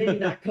maybe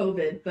not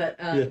COVID, but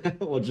yeah,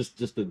 well,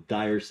 just a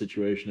dire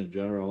situation in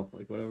general,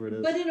 like whatever it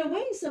is. But in a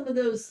way, some of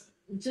those,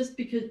 just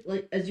because,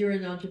 like, as you're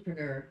an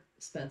entrepreneur,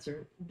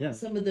 Spencer, yeah,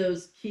 some of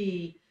those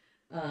key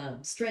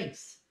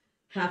strengths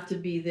have to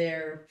be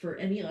there for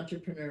any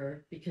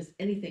entrepreneur because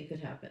anything could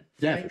happen.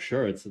 Yeah, right? for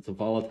sure. It's a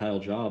volatile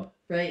job.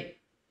 Right,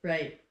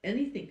 right.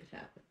 Anything could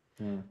happen.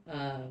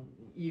 Yeah.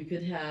 You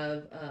could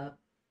have,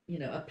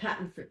 a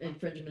patent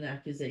infringement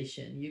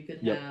accusation. You could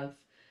Yep. have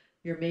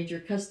your major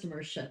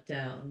customer shut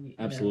down.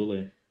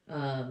 Absolutely.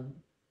 And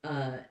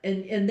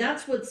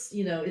that's what's,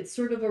 it's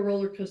sort of a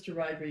roller coaster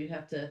ride where you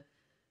have to,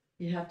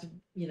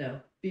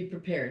 be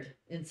prepared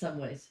in some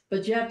ways,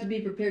 but you have to be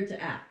prepared to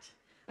act.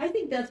 I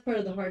think that's part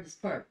of the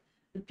hardest part.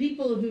 The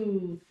people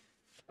who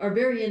are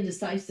very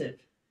indecisive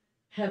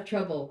have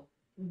trouble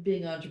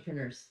being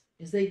entrepreneurs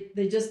is they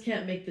just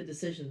can't make the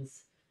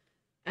decisions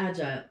in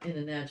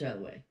an agile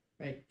way,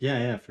 right?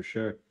 Yeah, for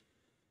sure.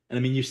 And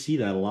I mean, you see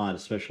that a lot,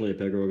 especially at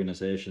bigger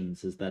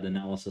organizations, is that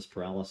analysis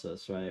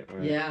paralysis, right?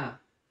 Where Yeah.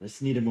 I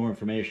just needed more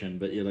information,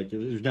 but you're like,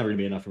 there's never gonna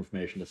be enough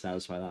information to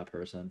satisfy that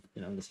person.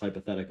 This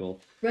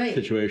hypothetical Right.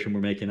 situation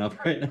we're making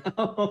up right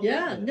now.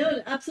 Yeah,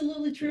 no,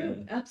 absolutely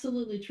true. Yeah.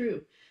 Absolutely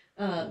true.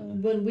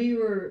 When we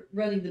were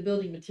running the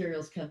building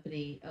materials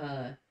company,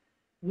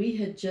 we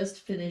had just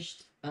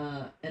finished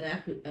an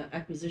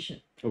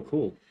acquisition. Oh,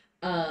 cool.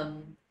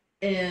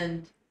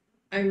 And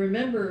I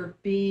remember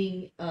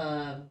being,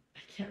 I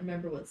can't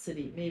remember what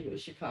city, maybe it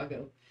was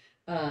Chicago,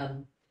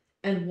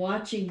 and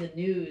watching the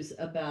news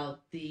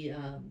about the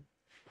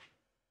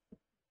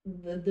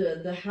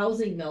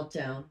housing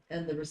meltdown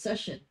and the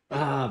recession.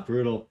 Ah,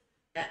 brutal.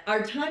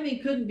 Our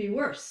timing couldn't be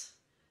worse.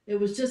 It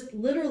was just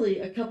literally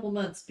a couple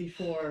months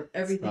before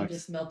everything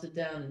just melted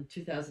down in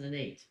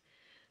 2008.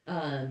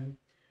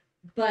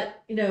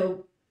 But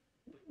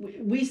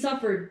we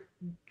suffered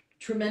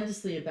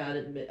tremendously about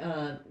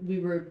it. We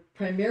were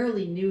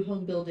primarily new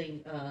home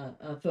building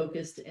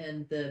focused,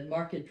 and the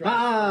market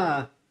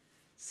dropped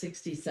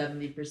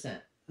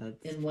 60-70%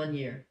 in 1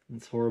 year.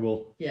 That's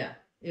horrible. Yeah,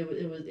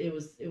 it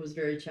was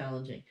very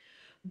challenging,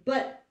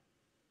 but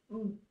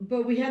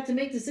we had to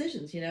make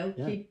decisions. Yeah.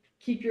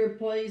 Keep your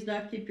employees,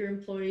 not keep your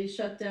employees,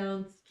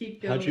 shutdowns,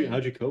 keep going.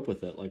 How'd you cope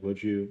with it? Like,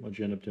 what'd you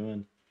end up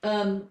doing?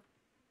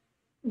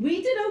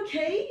 We did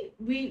okay.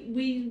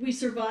 We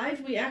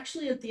survived. We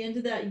actually, at the end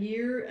of that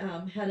year,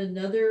 had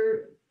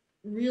another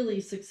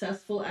really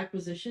successful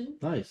acquisition.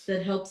 Nice.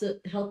 That helped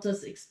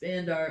us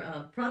expand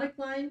our product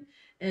line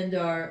and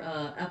our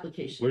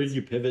applications. Where did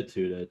you pivot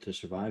to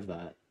survive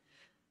that?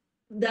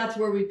 That's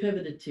where we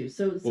pivoted to.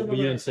 So you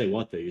didn't say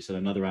what though. You said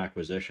another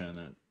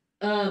acquisition.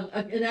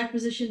 An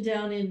acquisition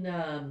down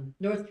in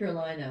North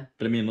Carolina.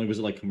 But I mean, like, was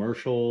it like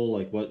commercial?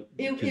 Like what?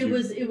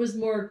 It was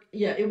more,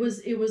 yeah. It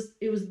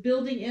was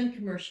building and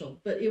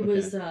commercial, but it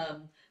was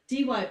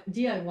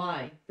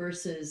DIY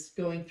versus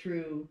going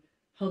through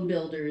home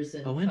builders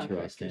and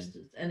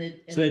interesting. And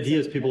so the idea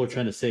is people are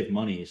trying to save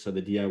money, so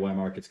the DIY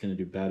market's going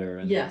to do better,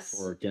 and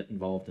or get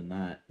involved in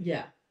that.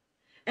 Yeah,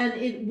 and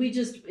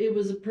it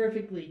was a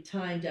perfectly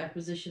timed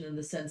acquisition in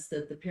the sense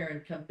that the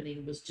parent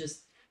company was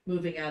just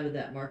moving out of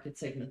that market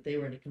segment. They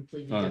were in a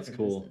completely different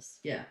business.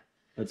 Yeah.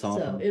 That's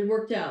awesome. So it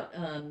worked out.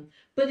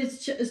 But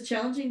it's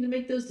challenging to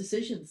make those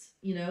decisions,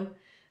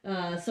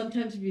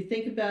 sometimes if you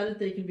think about it,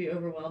 they can be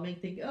overwhelming.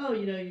 Think,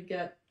 you've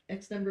got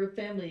X number of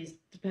families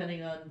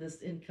depending on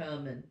this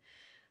income.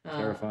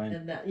 Terrifying.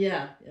 And that,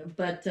 yeah,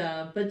 but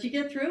you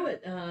get through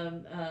it,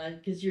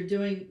 because you're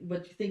doing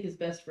what you think is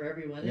best for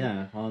everyone.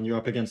 Yeah, well, you're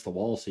up against the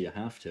wall, so you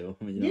have to.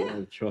 I mean, you don't Yeah,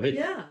 have a choice.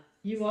 yeah,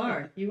 you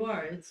are.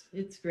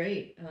 It's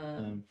great.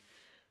 Um,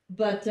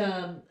 But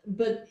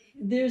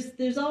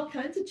there's all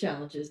kinds of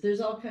challenges.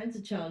 There's all kinds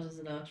of challenges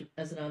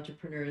as an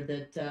entrepreneur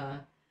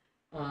that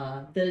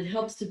it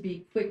helps to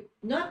be quick,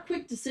 not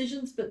quick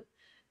decisions, but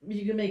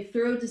you can make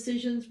thorough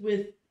decisions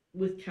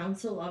with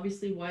counsel,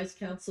 obviously wise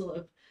counsel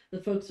of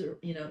the folks that are,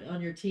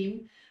 on your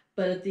team.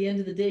 But at the end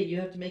of the day, you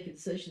have to make a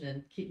decision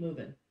and keep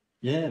moving.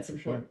 yeah, That's for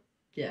important.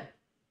 sure. Yeah.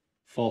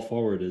 Fall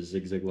forward, as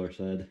Zig Ziglar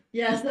said.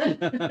 Yes.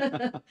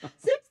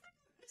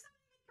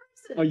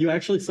 Oh, you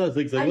actually saw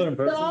Zig Ziglar in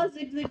person? I saw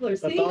Zig Ziglar.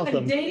 That's See, awesome.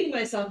 I'm dating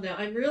myself now.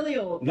 I'm really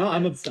old. No,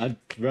 I've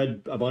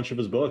read a bunch of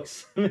his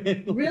books. I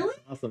mean, Really?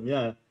 Awesome,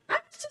 yeah. I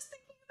was just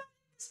thinking about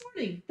it this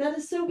morning. That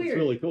is so weird. That's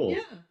really cool.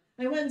 Yeah.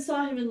 I went and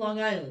saw him in Long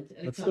Island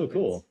at a That's so conference.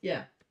 cool.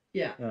 Yeah.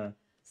 Yeah. Yeah.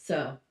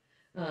 So,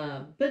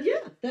 but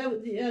yeah,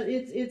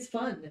 it's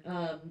fun.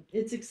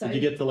 It's Did exciting.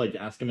 you get to like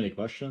ask him any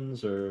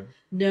questions or?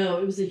 No,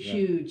 it was a Yeah.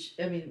 huge.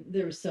 I mean,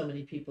 there were so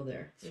many people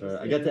there. Sorry,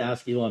 I got to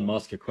ask Elon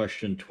Musk a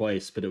question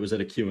twice, but it was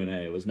at a Q&A.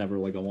 It was never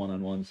like a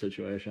one-on-one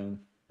situation.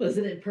 Was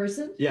it in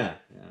person? Yeah,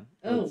 yeah.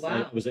 Oh,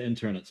 I wow. was an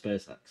intern at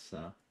SpaceX,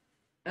 so.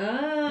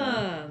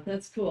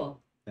 That's cool.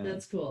 Yeah.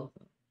 That's cool.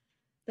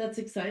 That's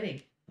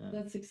exciting. Yeah.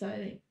 That's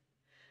exciting.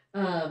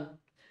 Um,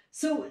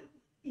 so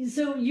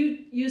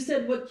you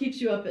said what keeps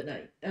you up at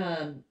night?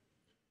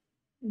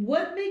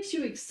 What makes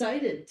you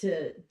excited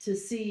to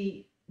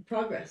see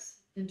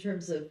progress in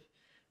terms of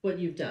what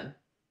you've done?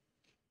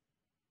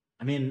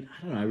 I mean,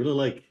 I don't know. I really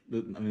like.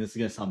 I mean, this is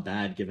gonna sound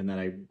bad, given that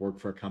I work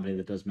for a company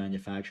that does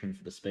manufacturing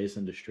for the space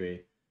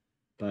industry.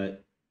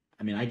 But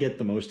I mean, I get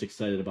the most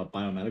excited about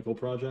biomedical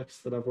projects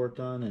that I've worked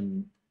on,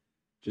 and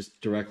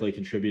just directly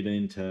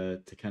contributing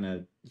to kind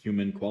of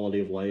human quality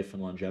of life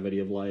and longevity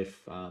of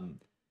life.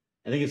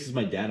 I think it's because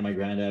my dad and my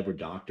granddad were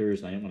doctors,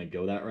 and I didn't want to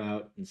go that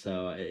route, and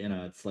so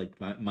it's like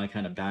my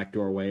kind of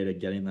backdoor way to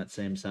getting that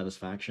same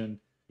satisfaction.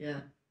 Yeah.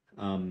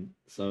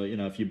 So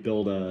if you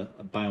build a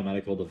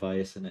biomedical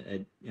device and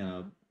it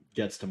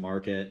gets to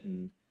market,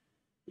 and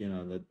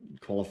the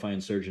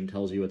qualifying surgeon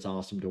tells you it's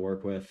awesome to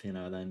work with,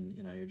 then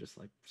you're just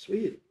like,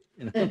 sweet,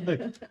 like,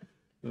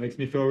 it makes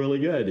me feel really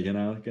good,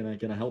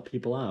 gonna help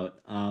people out.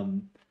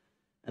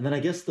 And then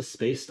I guess the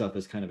space stuff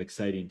is kind of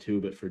exciting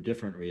too, but for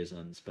different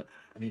reasons. But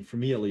I mean, for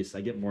me at least,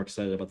 I get more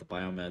excited about the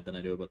biomed than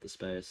I do about the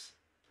space.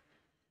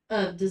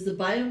 Does the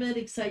biomed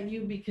excite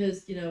you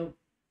because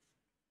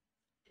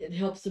it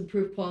helps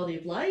improve quality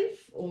of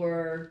life,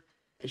 or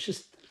It's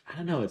just, I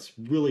don't know, it's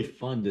really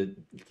fun to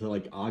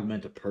like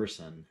augment a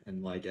person,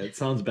 and like it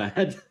sounds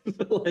bad,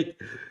 but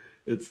like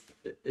it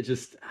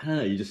just, I don't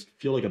know, you just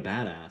feel like a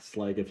badass,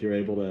 like if you're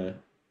able to.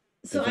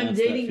 So I'm advance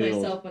that dating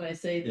field. myself when I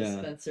say this, Yeah.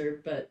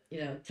 Spencer, but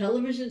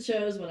television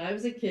shows when I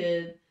was a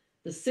kid,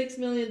 The $6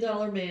 Million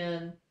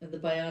Man and The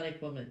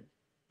Bionic Woman.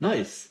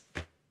 Nice.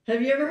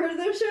 Have you ever heard of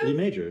those shows? Lee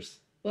Majors.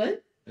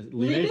 What?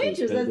 Lee Majors,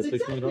 did that's the $6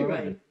 exactly million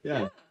right. Man.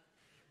 Yeah.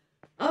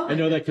 Oh, I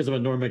know that because of a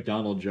Norm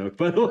Macdonald joke,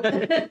 by the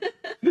way.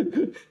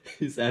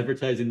 He's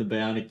advertising the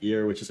bionic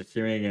ear, which is a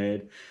hearing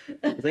aid.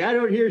 He's like, I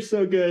don't hear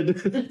so good.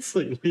 It's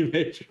like Lee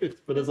Majors,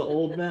 but as an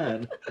old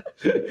man.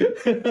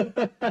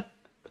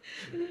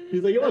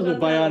 He's like, it wasn't a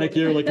bionic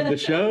ear like in the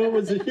show, it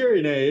was a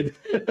hearing aid.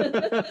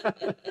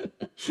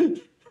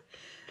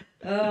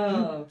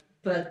 Oh,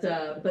 but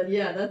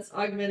yeah, that's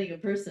augmenting a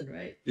person,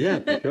 right? Yeah,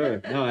 for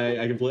sure. No,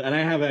 I completely, and I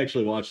have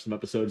actually watched some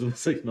episodes of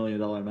the $6 Million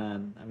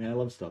Man. I mean, I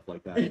love stuff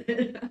like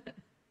that.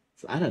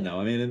 So, I don't know.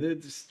 I mean,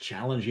 it's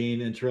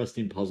challenging,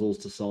 interesting puzzles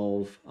to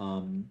solve.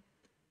 And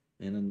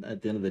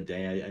at the end of the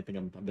day, I think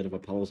I'm a bit of a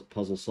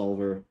puzzle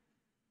solver.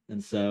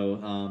 And so,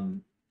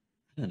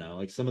 I don't know,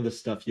 like some of the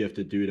stuff you have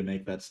to do to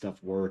make that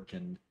stuff work,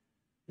 and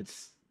you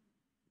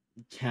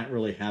can't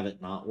really have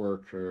it not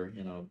work, or,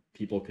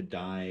 people could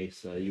die.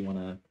 So you want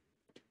to,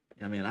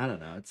 I mean, I don't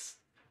know.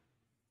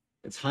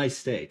 It's high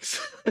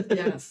stakes.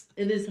 Yes,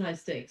 it is high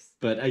stakes.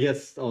 But I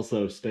guess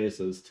also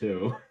spaces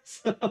too.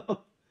 So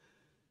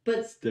But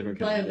it's different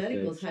kind of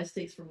biomedical is stakes. high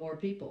stakes for more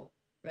people,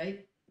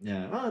 right?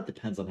 Yeah, well, it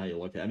depends on how you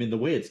look at it. I mean, the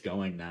way it's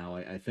going now,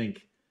 I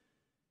think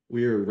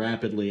we're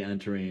rapidly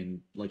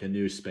entering like a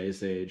new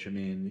space age. I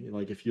mean,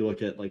 like if you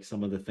look at like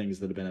some of the things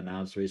that have been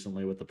announced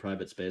recently with the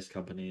private space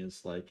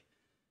companies, like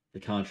the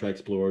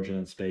contracts Blue Origin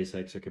and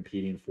SpaceX are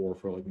competing for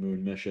like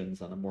moon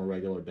missions on a more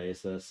regular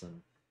basis.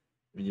 And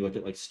when you look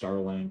at like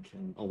Starlink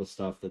and all the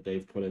stuff that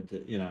they've put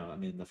into, I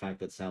mean, the fact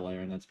that satellite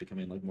internet's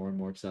becoming like more and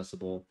more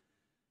accessible.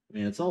 I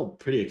mean, it's all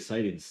pretty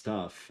exciting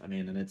stuff. I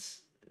mean, and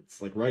it's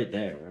like right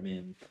there. I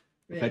mean,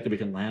 the fact that we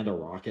can land a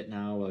rocket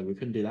now, like we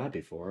couldn't do that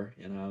before,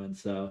 and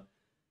so,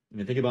 I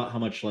mean, think about how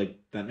much like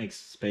that makes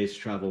space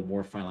travel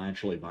more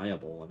financially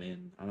viable. I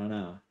mean, I don't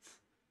know.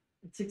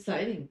 It's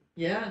exciting.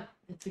 Yeah,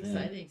 it's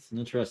exciting. It's an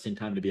interesting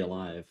time to be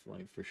alive,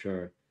 like for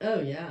sure. Oh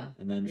yeah.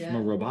 And then from Yeah.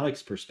 a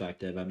robotics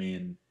perspective, I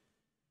mean,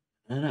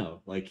 I don't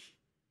know, like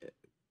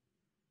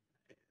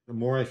the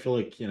more I feel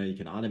like, you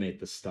can automate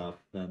this stuff,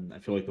 then I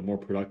feel like the more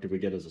productive we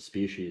get as a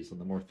species and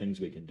the more things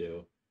we can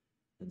do.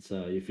 And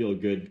so you feel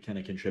good kind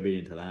of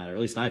contributing to that, or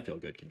at least I feel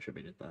good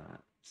contributing to that.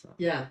 So,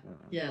 Yeah, uh,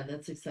 yeah,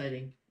 that's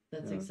exciting.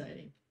 That's yeah.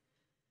 exciting.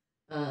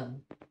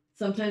 Um,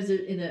 sometimes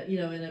in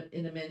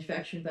a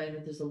manufacturing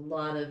environment, there's a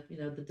lot of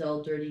the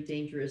dull, dirty,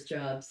 dangerous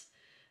jobs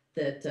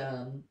that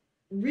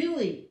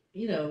really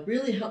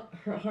really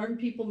harm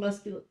people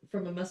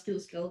from a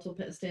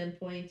musculoskeletal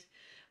standpoint,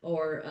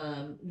 or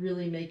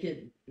really make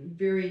it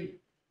very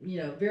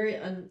very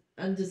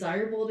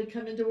undesirable to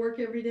come into work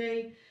every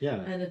day. Yeah.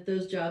 And if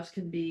those jobs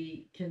can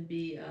be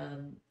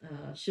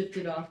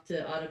shifted off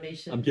to I'm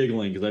automation.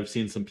 giggling because I've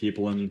seen some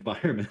people in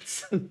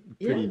environments,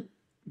 Yeah, pretty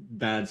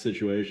bad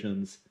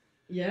situations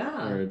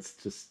yeah, where it's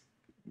just,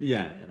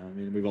 yeah, I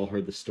mean, we've all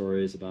heard the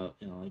stories about,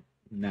 like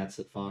nets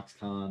at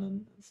Foxconn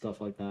and stuff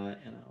like that,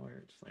 where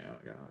it's like, oh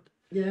God.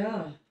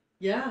 yeah,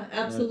 yeah, But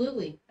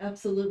absolutely,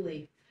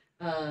 absolutely.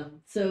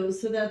 So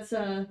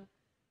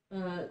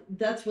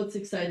that's what's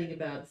exciting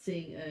about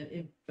seeing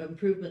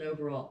improvement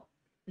overall.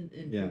 yeah.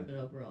 Improvement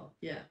overall.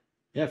 Yeah.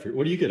 Yeah.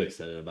 What do you get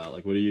excited about?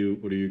 Like, what are you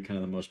kind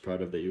of the most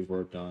proud of that you've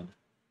worked on?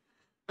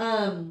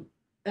 Um,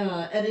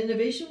 at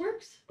Innovation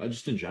Works,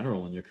 Just in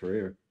general in your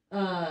career.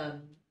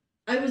 um,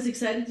 I was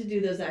excited to do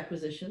those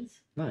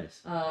acquisitions.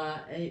 Nice.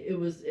 It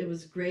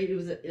was great.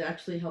 It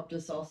actually helped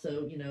us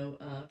also,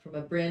 from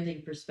a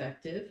branding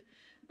perspective.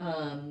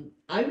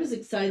 I was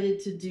excited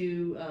to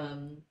do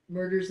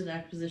murders and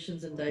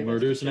acquisitions and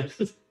Murders and divestitures.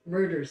 accidents.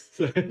 Murders.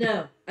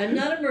 No, I'm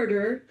not a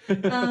murderer.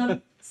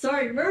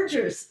 Sorry,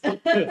 mergers.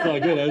 It's all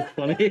good. That's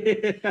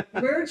funny.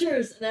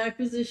 Mergers and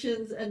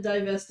acquisitions and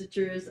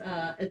divestitures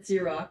at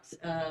Xerox.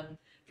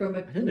 From a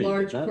I didn't know you did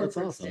large that. That's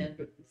corporate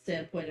awesome.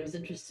 standpoint, it was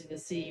interesting to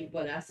see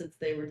what assets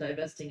they were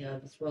divesting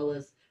of, as well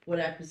as what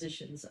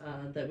acquisitions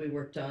that we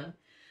worked on.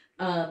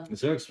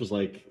 Xerox was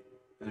like,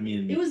 I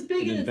mean, It was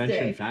big an in its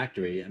invention day.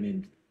 factory. I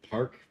mean,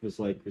 Park was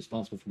like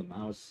responsible for the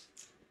mouse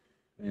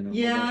and a whole bunch of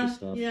Yeah,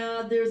 stuff.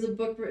 yeah. There's a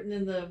book written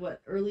in the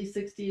early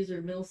 '60s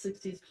or middle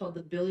 '60s called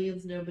 "The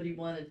Billions Nobody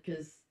Wanted,"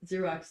 because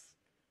Xerox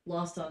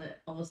lost on it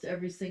almost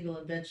every single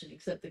invention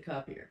except the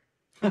copier.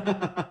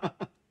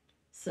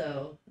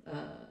 So,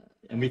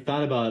 And we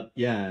thought about,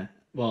 yeah,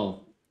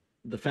 well,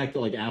 the fact that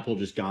like Apple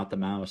just got the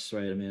mouse,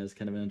 right? I mean, it's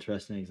kind of an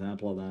interesting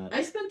example of that.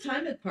 I spent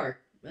time at Park,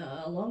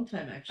 a long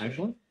time actually.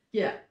 Actually,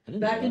 Yeah, I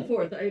didn't back know and that.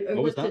 forth. I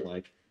What was worked that at.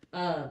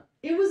 like?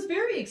 It was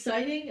very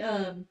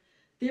exciting.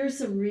 There's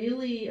some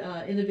really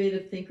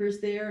innovative thinkers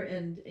there,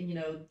 and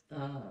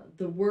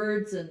the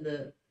words and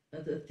the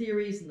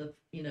theories and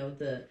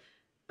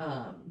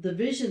the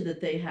vision that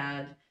they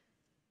had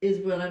is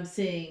what I'm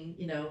seeing,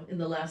 in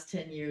the last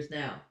 10 years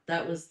now.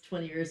 That was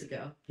 20 years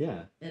ago.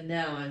 Yeah. And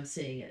now I'm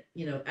seeing it,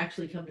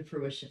 actually come to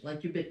fruition,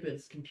 like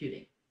ubiquitous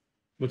computing.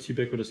 What's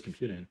ubiquitous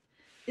computing?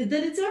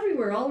 That it's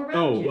everywhere, all around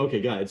Oh, you.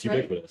 okay, got it. It's Right?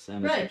 ubiquitous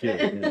and it's Right.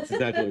 computing. Yeah, that's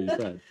exactly what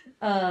you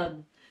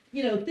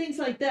said. Things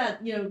like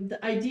that, the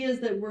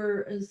ideas that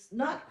were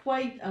not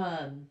quite,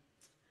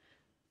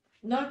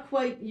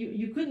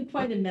 you couldn't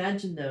quite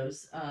imagine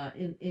those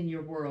in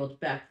your world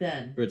back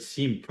then. Or it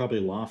seemed probably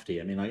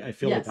lofty. I mean, I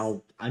feel like Yes.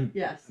 I'm,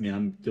 Yes. I mean,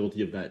 I'm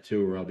guilty of that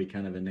too, where I'll be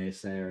kind of a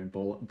naysayer and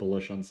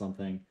bullish on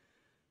something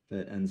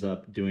that ends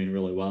up doing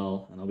really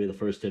well, and I'll be the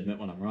first to admit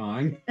when I'm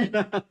wrong.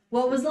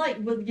 What was like?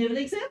 Well, give an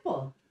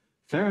example.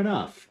 Fair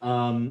enough.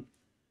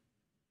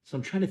 So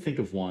I'm trying to think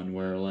of one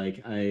where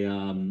like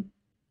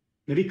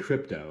maybe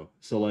crypto.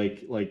 So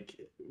like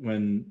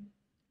when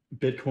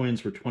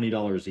Bitcoins were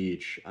 $20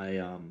 each,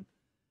 I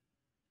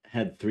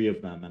had three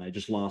of them and I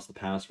just lost the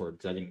password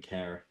because I didn't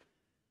care.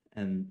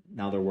 And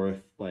now they're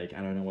worth like,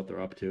 I don't know what they're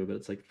up to, but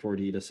it's like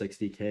 40 to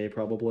 60K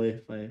probably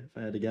if I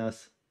had to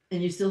guess.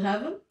 And you still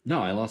have them?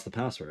 No, I lost the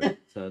password.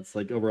 So it's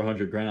like over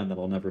 100 grand that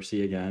I'll never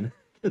see again.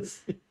 I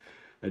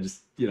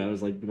just, I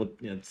was like, what,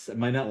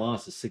 my net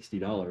loss is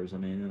 $60. I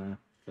mean,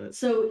 but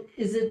So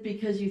is it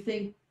because you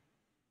think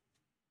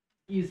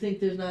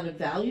there's not a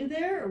value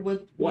there, or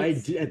what? well,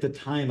 at the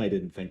time I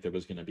didn't think there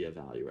was going to be a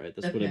value, right?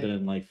 This would have Okay. been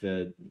in like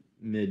the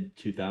mid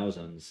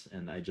 2000s,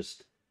 and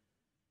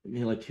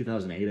like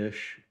 2008ish.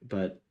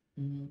 But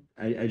Mhm.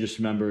 I just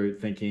remember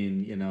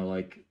thinking,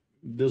 like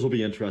this will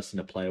be interesting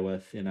to play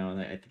with, and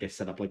I think I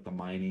set up like the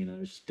mining and I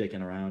was just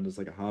dicking around as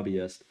like a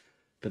hobbyist.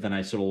 But then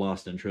I sort of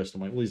lost interest.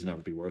 I'm like, well, these will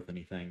never be worth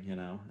anything.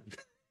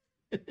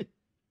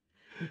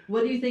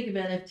 What do you think of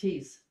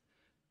NFTs?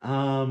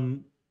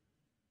 Um,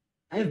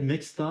 I have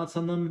mixed thoughts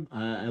on them.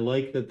 I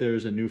like that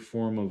there's a new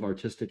form of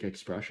artistic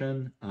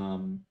expression. I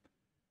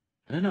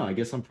don't know. I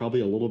guess I'm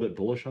probably a little bit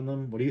bullish on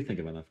them. What do you think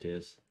of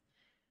NFTs?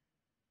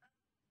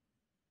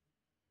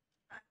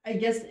 I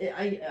guess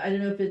I don't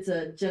know if it's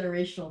a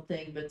generational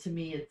thing, but to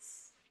me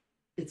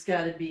it's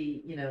got to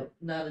be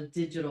not a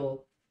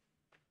digital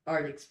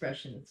art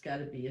expression. It's got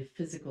to be a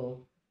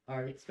physical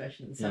art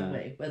expression in some Yeah.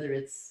 way, whether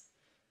it's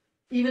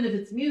even if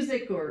it's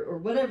music or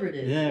whatever it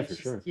is. Yeah, it's for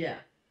just, sure. Yeah.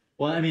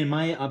 Well, I mean,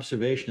 my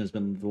observation has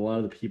been a lot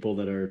of the people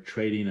that are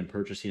trading and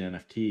purchasing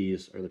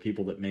NFTs are the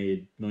people that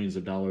made millions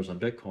of dollars on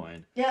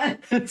Bitcoin. Yeah,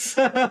 It's,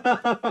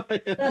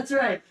 that's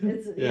right.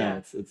 yeah,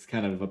 it's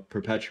kind of a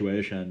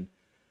perpetuation.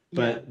 Yeah.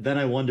 But then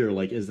I wonder,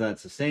 like, is that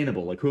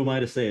sustainable? Like, who am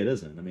I to say it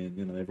isn't? I mean,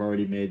 they've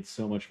already made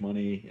so much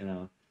money,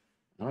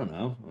 I don't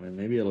know. I mean,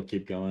 maybe it'll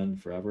keep going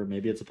forever.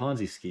 Maybe it's a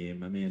Ponzi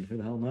scheme. I mean, who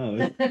the hell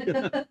knows?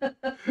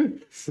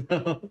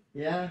 So,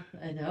 Yeah,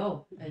 I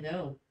know, I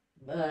know.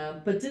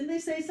 But didn't they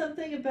say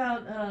something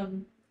about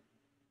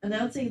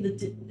announcing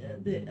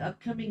the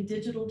upcoming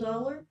digital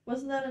dollar?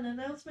 Wasn't that an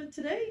announcement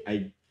today?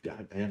 I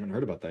haven't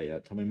heard about that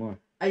yet. Tell me more.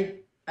 I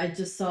I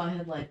just saw a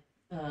headline.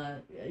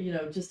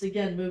 Just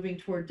again moving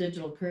toward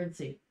digital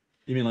currency.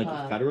 You mean like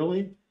Uh,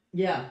 federally?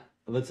 yeah.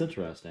 Well, that's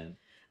interesting.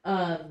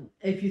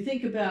 If you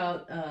think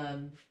about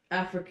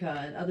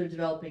Africa and other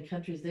developing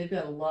countries, they've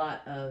got a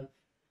lot of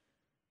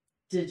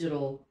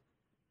digital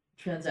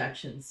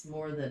transactions,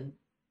 more than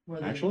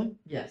Actually,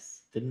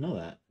 yes, didn't know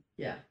that.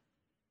 yeah.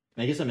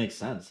 I guess that makes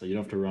sense. So you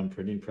don't have to run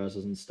printing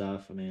presses and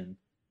stuff. I mean,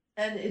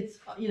 And it's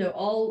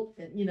all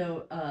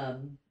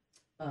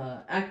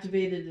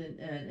activated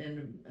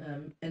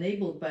and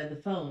enabled by the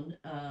phone,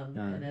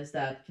 and as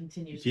that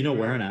continues do you to know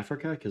grow. where in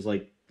Africa? Because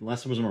like the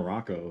last time was in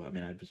Morocco. I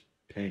mean, I was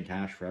paying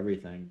cash for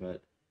everything,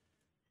 but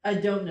I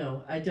don't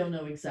know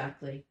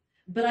exactly,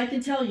 but I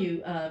can tell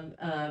you,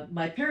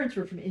 my parents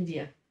were from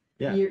India.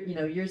 yeah.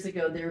 Years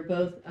ago. They were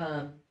both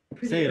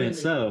pretty Say it early. ain't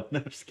so. No,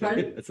 I'm just kidding.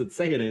 Pardon? I said,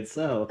 say it ain't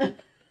so.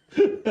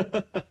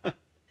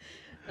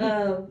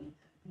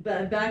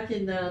 But back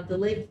in the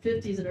late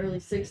 50s and early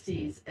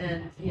 60s,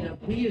 and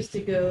we used to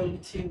go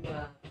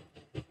to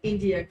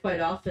India quite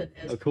often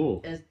Oh,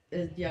 cool. as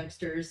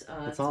youngsters.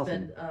 That's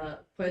Spend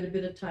quite a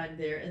bit of time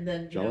there, and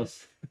then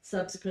Jealous.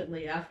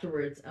 subsequently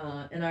afterwards,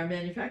 and our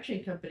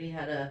manufacturing company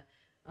had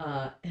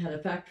a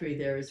factory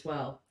there as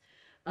well.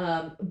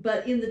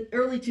 But in the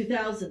early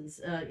 2000s,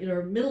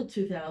 or middle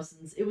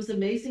 2000s, it was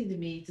amazing to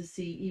me to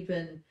see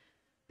even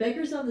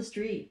beggars on the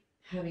street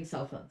having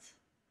cell phones.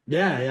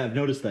 Yeah, I've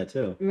noticed that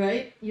too.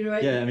 Right?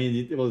 Right? Yeah, I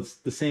mean, well, it's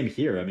the same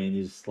here. I mean,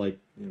 it's like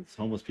it's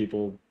homeless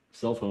people,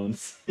 cell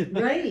phones.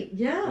 Right?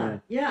 Yeah.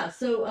 Yeah.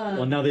 So.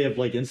 Well, now they have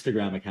like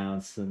Instagram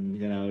accounts and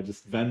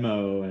just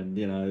Venmo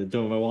and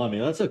don't want me.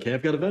 That's okay.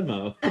 I've got a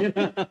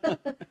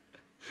Venmo.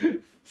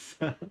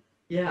 So,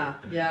 Yeah.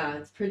 Yeah.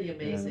 It's pretty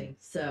amazing.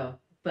 So,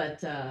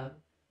 but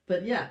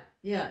yeah,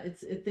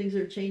 things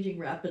are changing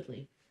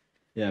rapidly.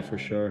 yeah, for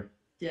sure.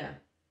 Yeah.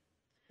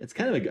 It's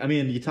kind of I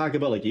mean, you talk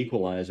about like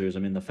equalizers. I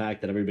mean, the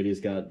fact that everybody's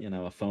got,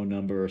 a phone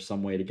number or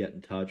some way to get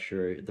in touch,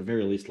 or at the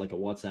very least, like a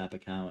WhatsApp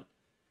account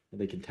that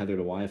they can tether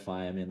to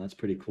Wi-Fi. I mean, that's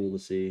pretty cool to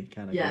see.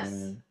 Kind of Yes.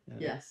 going in. Yeah.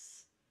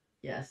 Yes.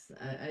 Yes.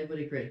 I would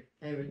agree.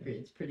 I would agree.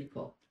 It's pretty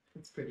cool.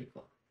 It's pretty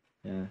cool.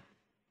 Yeah.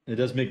 It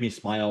does make me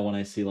smile when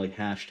I see like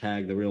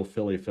hashtag the real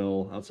Philly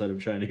Phil outside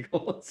of China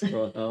Goals.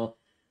 What the hell?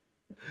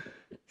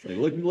 It's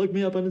like look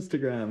me up on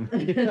Instagram.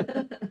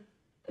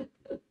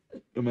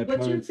 But my What's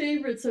your parents,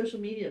 favorite social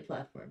media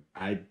platform?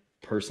 I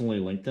personally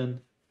LinkedIn.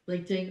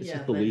 LinkedIn? It's Yeah,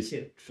 just the mine least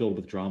too. filled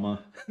with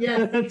drama.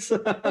 Yes. It's,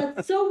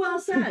 That's so well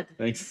said.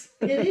 thanks.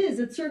 It is.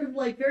 It's sort of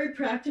like very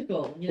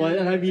practical. Well,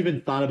 and I've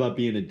even thought about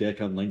being a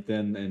dick on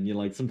LinkedIn, and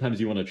like sometimes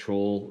you want to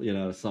troll,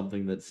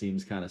 something that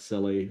seems kind of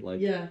silly.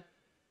 Like, Yeah.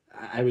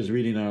 I was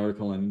reading an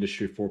article on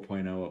Industry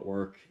 4.0 at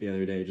work the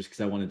other day, just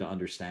because I wanted to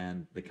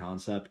understand the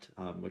concept,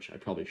 which I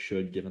probably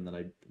should, given that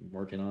I'm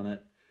working on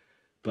it.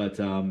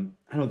 But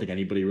I don't think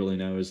anybody really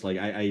knows. Like,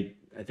 I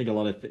think a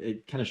lot of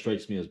it kind of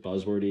strikes me as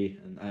buzzwordy,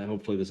 and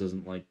hopefully this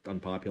isn't like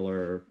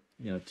unpopular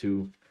or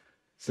too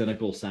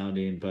cynical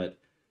sounding, but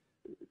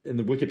in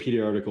the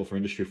Wikipedia article for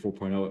Industry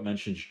 4.0, it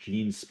mentions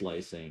gene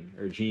splicing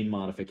or gene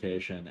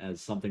modification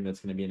as something that's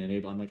going to be an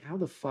enable. I'm like, how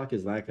the fuck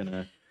is that going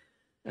to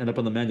end up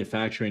on the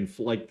manufacturing?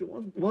 Like,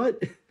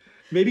 what?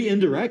 Maybe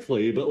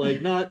indirectly, but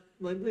like not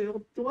like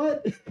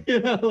what?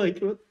 Like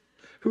what?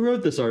 Who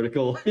wrote this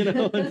article?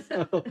 And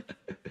so,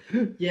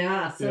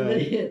 Yeah.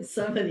 Somebody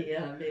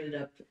made it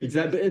up.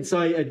 exactly. And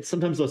so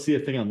sometimes I'll see a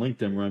thing on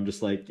LinkedIn where I'm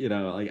just like,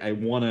 like I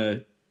want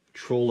to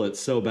troll it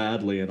so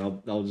badly, and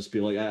I'll just be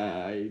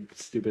like,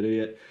 stupid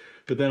idiot.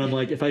 But then I'm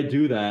like, if I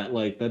do that,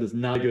 like that is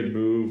not a good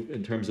move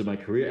in terms of my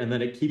career, and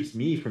then it keeps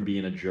me from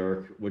being a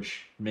jerk,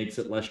 which makes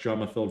it less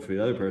drama filled for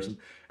the other person.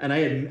 And I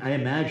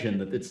imagine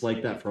that it's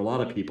like that for a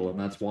lot of people, and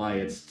that's why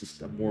it's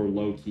just a more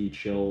low key,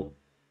 chill,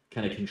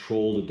 kind of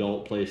controlled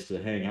adult place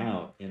to hang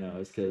out.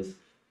 Is because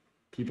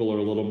people are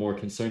a little more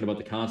concerned about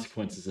the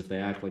consequences if they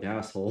act like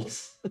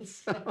assholes.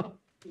 So,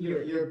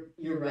 You're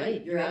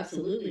right. You're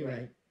absolutely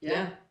right.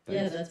 Yeah.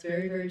 Yeah. Thanks. That's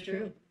very, very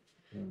true.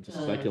 I'm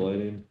just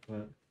speculating,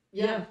 but.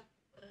 Yeah.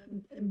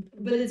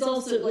 But it's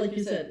also, like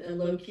you said, a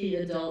low key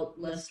adult,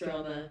 less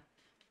drama.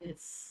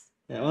 It's.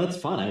 Yeah, well, that's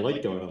fun. I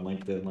like going on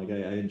LinkedIn. Like,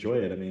 I enjoy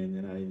it. I mean,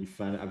 you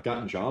find I've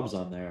gotten jobs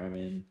on there. I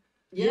mean,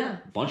 Yeah.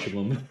 a bunch of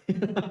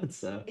them.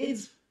 So,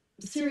 It's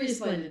serious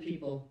minded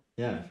people,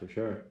 yeah, for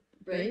sure.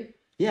 right?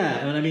 Yeah,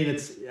 and I mean,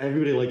 it's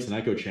everybody likes an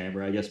echo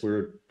chamber. I guess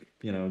we're,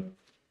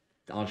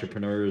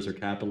 entrepreneurs or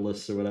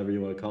capitalists or whatever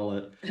you want to call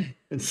it.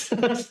 And so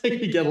I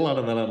think you get a lot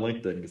of that on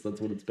LinkedIn because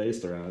that's what it's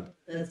based around.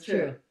 That's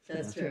true.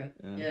 That's true.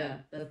 Yeah.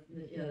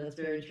 Yeah, that's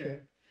very true.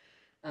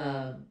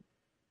 Um,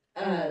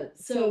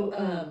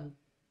 so,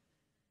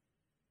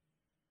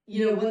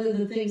 one of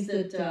the things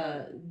that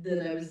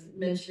that I was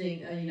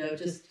mentioning,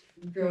 just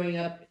growing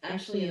up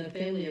actually in a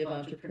family of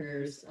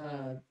entrepreneurs,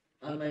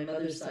 on my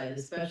mother's side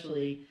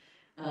especially,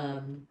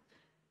 um,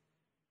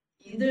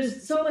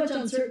 there's so much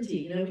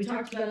uncertainty. We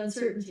talked about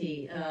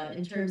uncertainty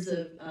in terms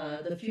of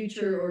the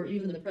future or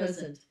even the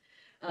present,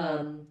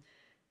 um,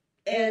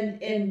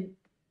 and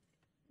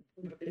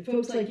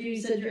folks like you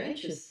said you're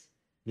anxious.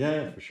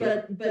 Yeah, for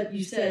sure. But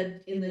you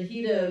said in the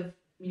heat of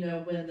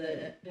when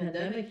the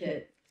pandemic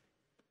hit,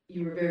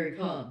 you were very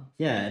calm.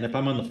 Yeah, and if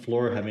I'm on the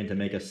floor having to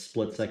make a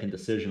split-second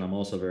decision, I'm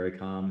also very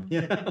calm.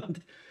 Yeah.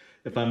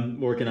 If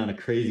I'm working on a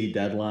crazy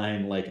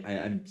deadline, like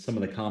I'm some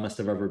of the calmest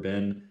I've ever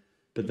been.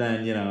 But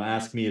then,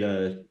 ask me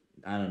to,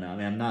 I don't know. I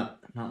mean, I'm not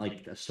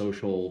like a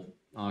social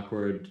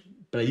awkward,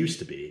 but I used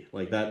to be.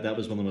 Like that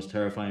was one of the most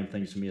terrifying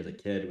things for me as a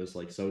kid was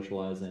like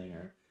socializing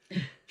or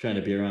trying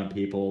to be around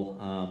people.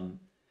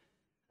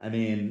 I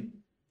mean,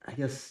 I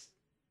guess,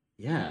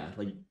 yeah,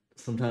 like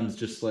sometimes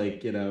just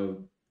like, yeah,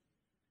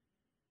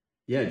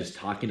 just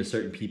talking to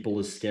certain people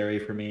is scary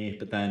for me.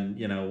 But then,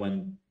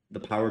 when the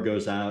power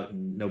goes out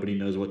and nobody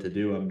knows what to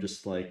do, I'm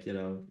just like,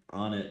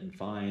 on it and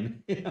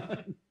fine.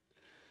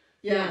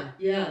 Yeah,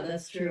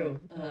 that's true.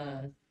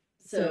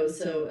 So,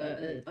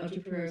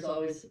 entrepreneur is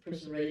always a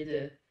person ready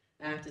to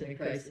act in a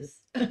crisis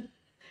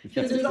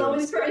because there's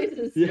always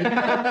crisis.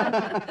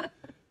 Yeah.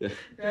 Yeah.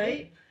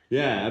 Right?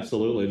 Yeah,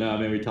 absolutely. No, I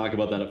mean, we talk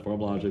about that at Form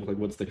Logic, like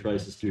what's the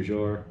crisis du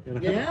jour?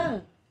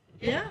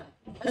 Yeah,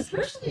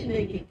 especially in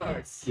making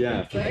parts.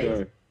 Yeah, for right?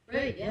 sure.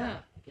 Right, yeah,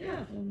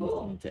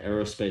 cool. To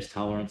aerospace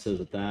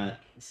tolerances at that.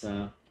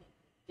 So,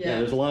 Yeah,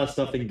 there's a lot of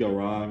stuff that can go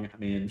wrong. I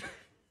mean,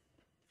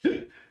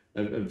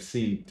 I've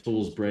seen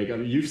tools break. I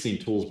mean, you've seen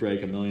tools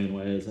break a million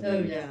ways. I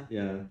mean,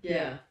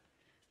 yeah.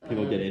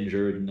 People get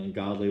injured in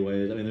ungodly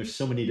ways. I mean, there's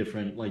so many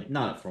different, like,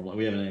 not at Formula.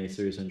 We haven't had any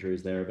serious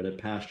injuries there, but at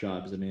past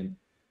jobs, I mean,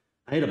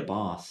 I had a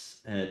boss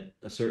at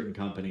a certain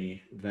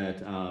company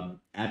that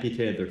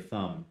amputated their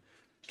thumb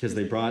because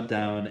they brought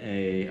down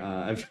a.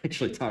 I've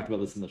actually talked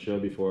about this in the show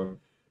before,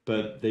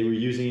 but they were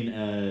using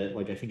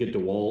like I think a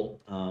DeWalt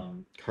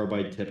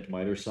carbide tipped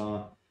miter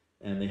saw,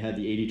 and they had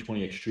the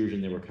 80/20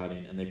 extrusion they were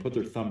cutting, and they put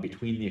their thumb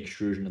between the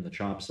extrusion and the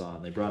chop saw,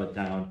 and they brought it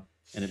down,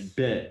 and it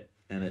bit,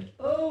 and it.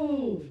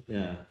 Oh.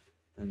 Yeah,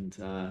 and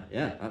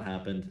that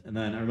happened, and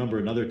then I remember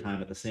another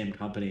time at the same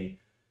company,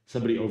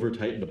 somebody over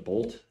tightened a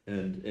bolt,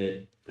 and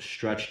it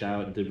stretched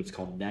out and did what's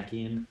called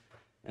necking,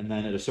 and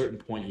then at a certain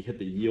point you hit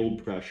the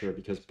yield pressure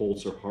because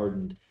bolts are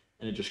hardened,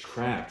 and it just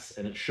cracks,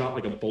 and it shot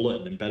like a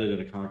bullet and embedded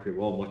in a concrete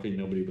wall. Luckily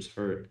nobody was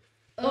hurt.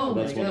 Oh,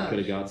 that's my what gosh. could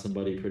have got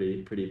somebody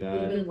pretty Would have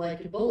bad. been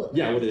like a bullet.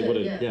 Yeah, would have.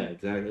 Yeah. Yeah,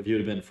 exactly. If you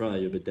would have been in front of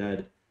that, you'd have been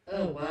dead.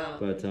 Oh, wow.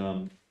 But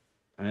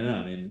I don't know.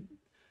 I mean,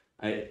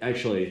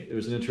 it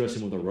was an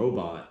interesting with a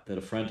robot that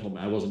a friend told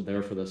me. I wasn't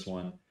there for this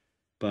one,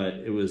 but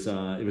it was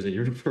a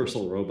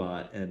universal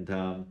robot,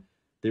 and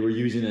they were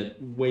using it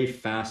way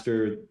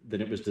faster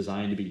than it was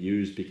designed to be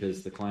used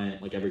because the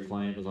client, like every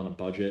client, was on a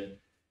budget,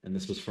 and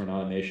this was for an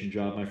automation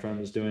job my friend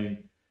was doing,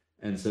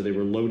 and so they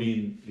were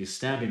loading these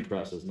stamping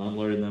presses and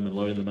unloading them and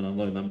loading them and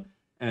unloading them,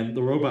 and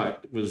the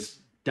robot was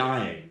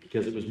dying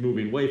because it was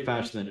moving way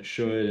faster than it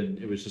should, and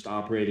it was just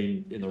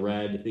operating in the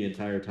red the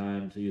entire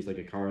time, to use like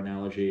a car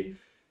analogy.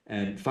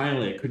 And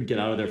finally, it couldn't get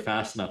out of there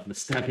fast enough, and the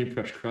stamping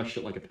press crushed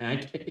it like a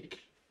pancake.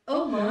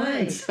 Oh,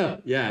 my.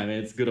 So, yeah, I mean,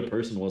 it's good a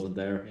person wasn't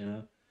there,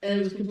 And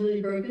it was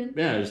completely broken?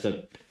 Yeah, just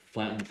a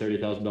flattened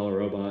 $30,000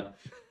 robot.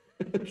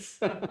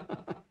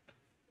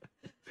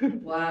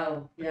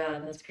 Wow. Yeah,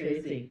 that's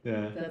crazy.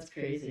 Yeah. That's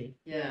crazy.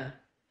 Yeah.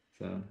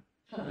 So,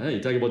 Huh. yeah, you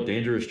talk about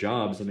dangerous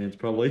jobs. I mean, it's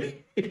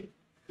probably.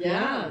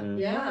 Yeah.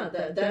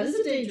 That is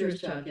a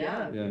dangerous job.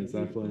 Yeah. Yeah,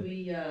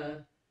 exactly.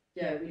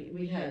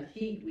 We had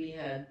heat, we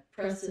had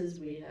presses,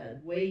 we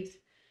had weight.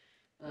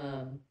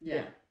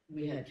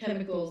 We had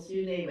chemicals,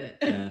 you name it.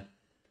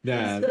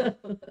 Yeah. So,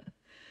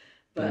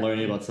 Been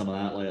learning about some of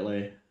that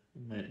lately.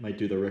 Might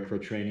do the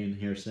RICRA training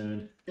here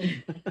soon.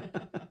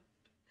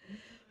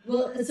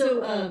 Well,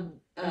 so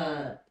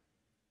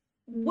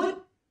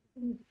what,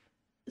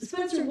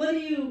 Spencer? What do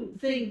you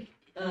think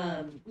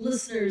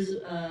listeners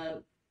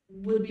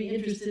would be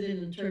interested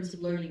in terms of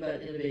learning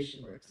about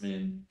Innovation Works? I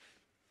mean,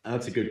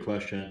 that's a good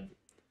question.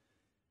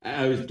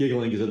 I was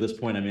giggling because at this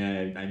point, I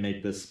mean, I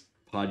make this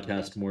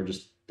podcast more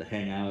just to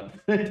hang out,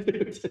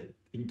 to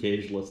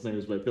engage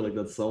listeners, but I feel like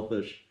that's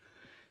selfish.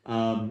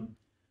 I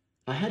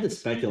had to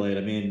speculate.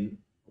 I mean,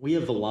 we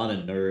have a lot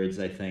of nerds,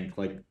 I think,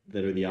 like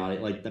that are the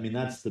audience. Like, I mean,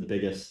 that's the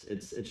biggest.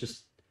 It's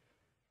just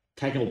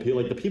technical people.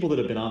 Like the people that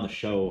have been on the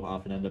show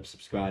often end up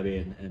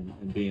subscribing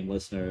and being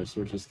listeners,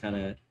 which is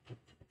kind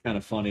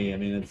of funny. I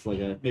mean, it's like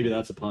maybe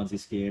that's a Ponzi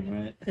scheme,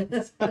 right?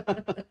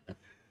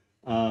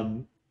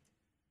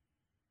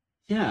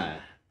 Yeah.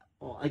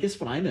 Well, I guess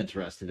what I'm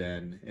interested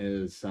in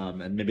is,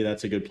 and maybe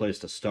that's a good place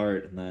to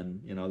start, and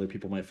then, other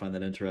people might find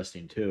that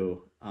interesting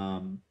too,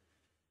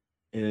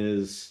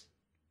 is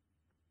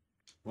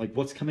like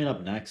what's coming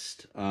up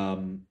next. I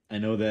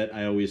know that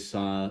I always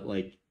saw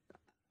like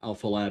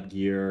Alpha Lab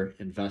Gear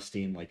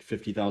investing like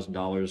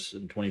 $50,000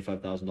 and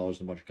 $25,000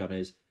 in a bunch of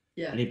companies.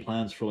 Yeah. Any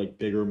plans for like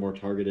bigger, more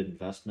targeted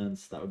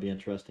investments? That would be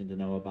interesting to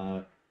know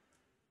about.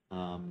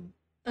 Um,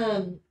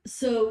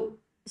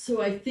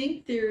 So I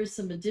think there's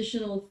some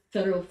additional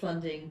federal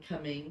funding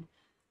coming.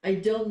 I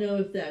don't know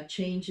if that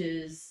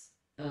changes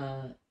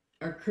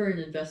our current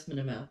investment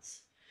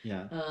amounts.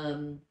 yeah.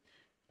 Um,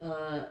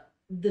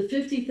 the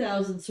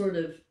 50,000 sort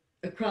of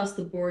across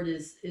the board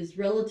is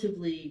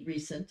relatively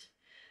recent.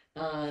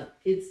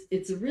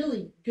 It's a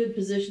really good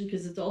position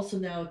because it's also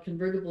now a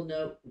convertible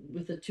note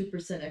with a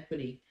 2%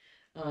 equity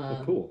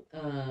Oh, cool.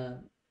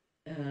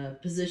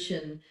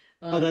 position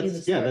Oh, in the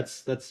that's yeah,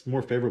 start. that's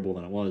more favorable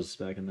than it was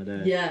back in the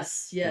day.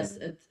 Yes, Yeah. yes.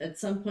 At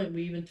some point,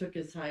 we even took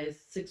as high as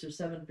 6 or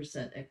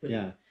 7% equity.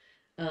 Yeah.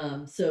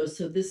 So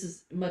this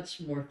is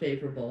much more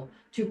favorable.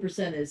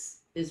 2%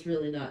 is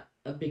really not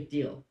a big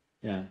deal.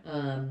 Yeah.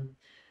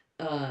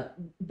 Uh,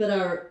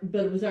 but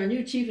with our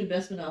new chief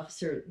investment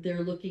officer,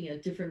 they're looking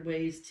at different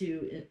ways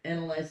to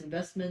analyze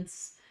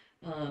investments,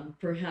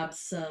 perhaps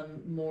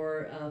some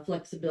more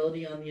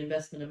flexibility on the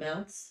investment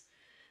amounts.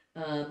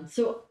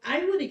 So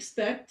I would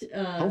expect.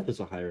 Health is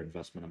a higher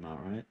investment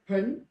amount, right?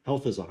 Pardon?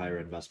 Health is a higher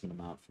investment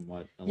amount from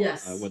what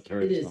Yes, what it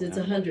Terry's is. telling me. It's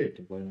I haven't looked 100.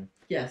 into it later.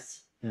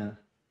 Yes.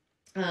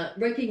 Yeah.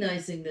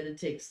 Recognizing that it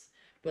takes,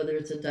 whether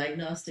it's a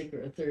diagnostic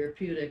or a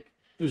therapeutic.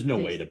 There's no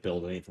way takes- to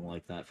build anything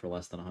like that for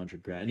less than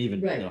 100 grand. And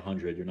even Right. at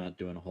 100, you're not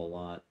doing a whole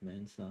lot,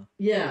 man. So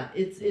Yeah,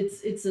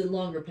 it's a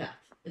longer path.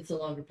 It's a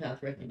longer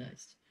path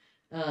recognized.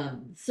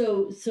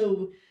 So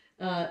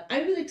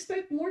I would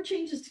expect more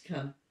changes to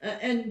come,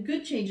 and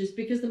good changes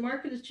because the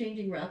market is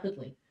changing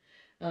rapidly.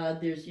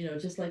 There's,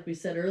 just like we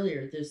said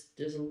earlier,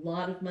 there's a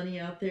lot of money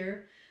out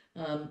there,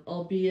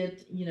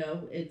 albeit,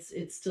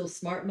 it's still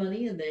smart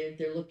money, and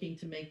they're looking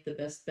to make the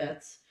best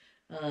bets.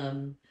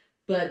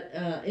 But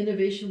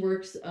Innovation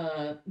Works,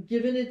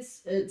 given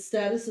its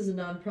status as a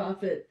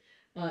nonprofit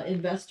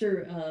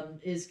investor,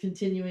 is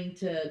continuing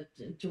to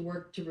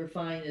work to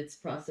refine its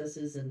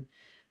processes and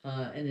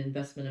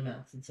investment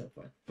amounts and so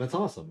forth. that's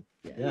awesome.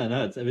 Yeah. Yeah,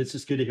 no, it's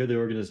just good to hear the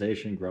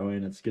organization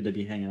growing. It's good to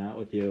be hanging out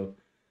with you.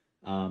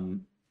 I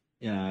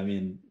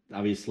mean,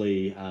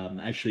 obviously, I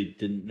actually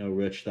didn't know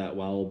Rich that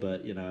well,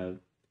 but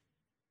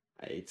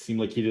it seemed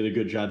like he did a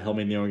good job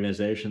helping the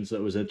organization, so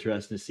it was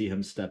interesting to see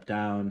him step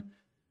down.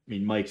 I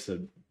mean, Mike's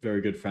a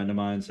very good friend of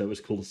mine, so it was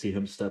cool to see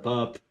him step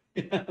up.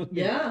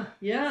 Yeah,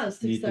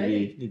 it's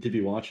exciting. Need to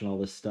be watching all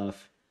this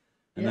stuff.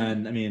 And Yeah.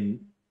 then, I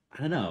mean,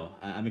 I don't know.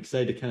 I'm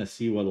excited to kind of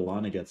see what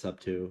Alana gets up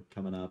to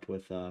coming up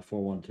with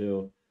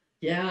 412.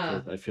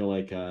 Yeah. I feel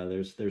like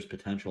there's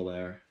potential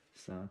there.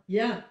 So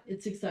Yeah,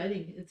 it's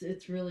exciting.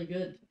 It's really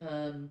good. who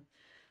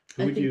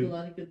I would think you? a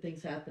lot of good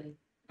things happening.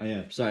 Oh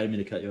yeah, sorry, I didn't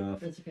mean to cut you off.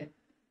 That's okay.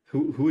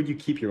 Who would you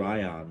keep your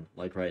eye on,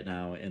 like right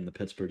now in the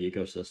Pittsburgh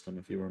ecosystem,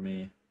 if you were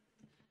me?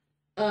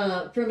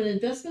 From an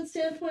investment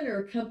standpoint or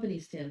a company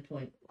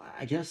standpoint?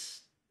 I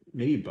guess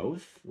maybe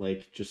both.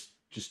 Like just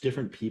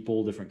different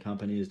people, different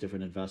companies,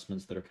 different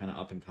investments that are kind of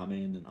up and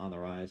coming and on the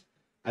rise.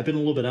 I've been a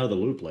little bit out of the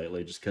loop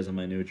lately just because of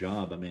my new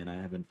job. I mean, I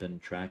haven't been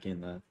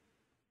tracking the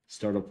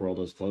startup world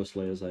as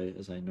closely as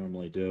I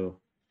normally do.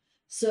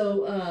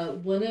 So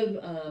one of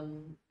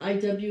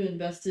IW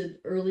invested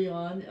early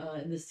on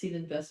in the seed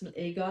investment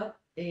AGOT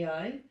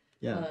AI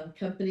Yeah,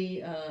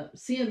 company,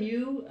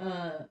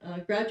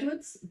 CMU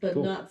graduates, but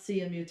cool. not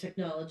CMU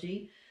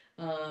technology,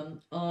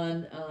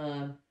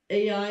 on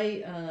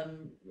AI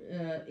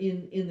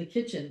in the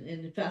kitchen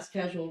in fast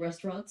casual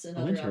restaurants and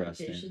Oh, other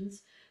interesting.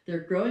 applications. They're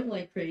growing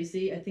like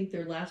crazy. I think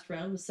their last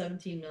round was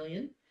 17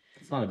 million.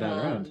 It's not a bad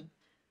round.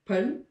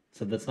 Pardon?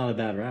 So that's not a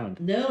bad round.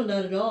 No,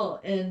 not at all.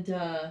 And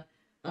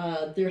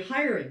they're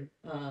hiring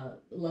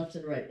left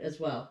and right as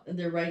well, and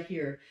they're right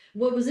here.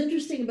 What was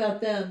interesting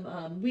about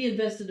them, we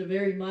invested a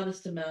very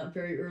modest amount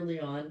very early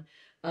on.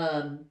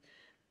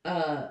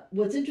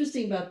 What's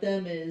interesting about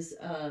them is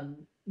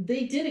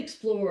they did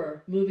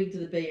explore moving to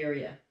the Bay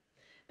Area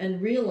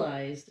and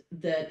realized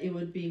that it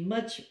would be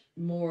much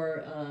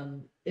more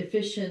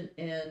efficient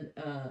and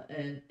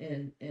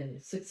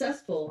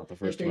successful Not the if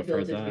first they time I've built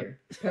heard it that. here.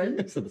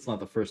 Pardon? So that's not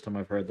the first time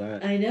I've heard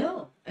that. I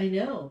know. I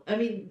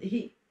mean,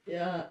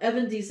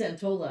 Evan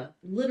DeSantola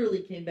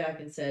literally came back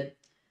and said,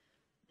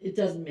 it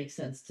doesn't make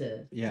sense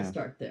to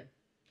start there.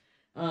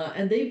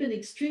 And they've been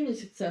extremely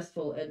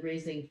successful at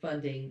raising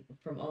funding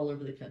from all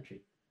over the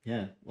country.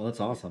 Yeah, well, that's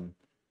awesome.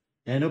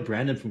 And I know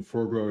Brandon from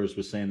Four Growers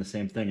was saying the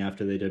same thing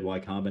after they did Y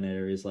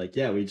Combinator. He's like,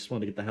 yeah, we just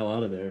want to get the hell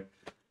out of there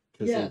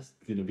because it's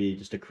going to be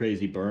just a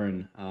crazy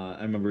burn.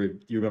 You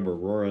remember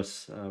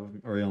Roris,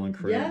 Ariel and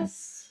Corinne?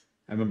 Yes.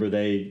 I remember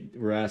they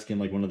were asking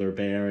like one of their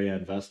Bay Area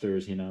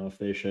investors, if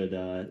they should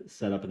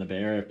set up in the Bay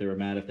Area, if they were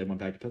mad if they went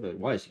back to Pittsburgh.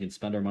 Why? So you can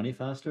spend our money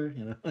faster,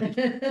 like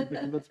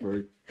in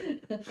Pittsburgh.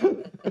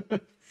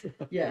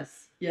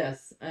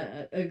 Yes,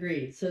 I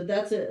agree. So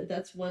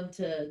that's one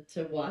to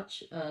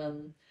watch.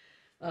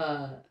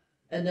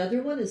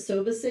 Another one is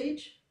Sova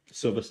Sage.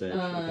 Silva Sage,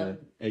 okay.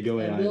 Ego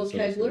AI Will and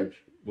Silva Kegler.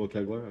 Sage. Will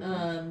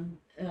Kegler,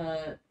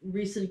 okay.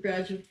 Recent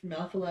graduate from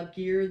Alpha Lab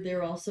Gear.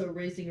 They're also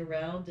raising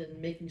around and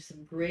making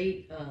some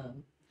great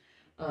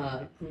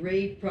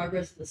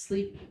progress in the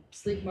sleep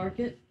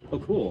market. Oh,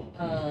 cool.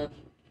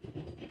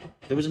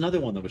 There was another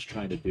one that was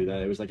trying to do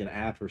that. It was like an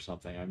app or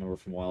something. I remember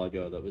from a while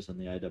ago that was in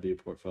the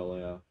IW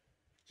portfolio.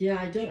 Yeah,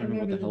 I I don't can't remember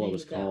what remember the the hell it name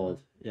was of that called.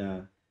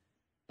 one.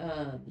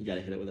 Yeah, you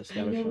gotta hit it with a I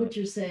scatter know shot. what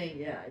you're saying.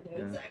 Yeah, I know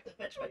Yeah. exactly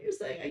which one you're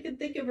saying. I can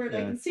think of her and I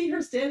Yeah. can see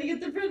her standing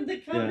at the front of the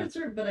conference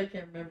room, but I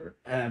can't remember.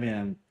 I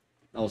mean,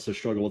 I also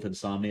struggle with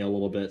insomnia a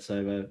little bit, so I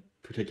have a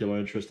particular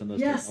interest in those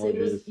Yes, it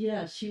technologies.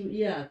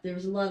 was. There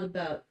was a lot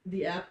about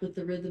the app with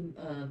the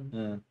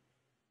rhythm.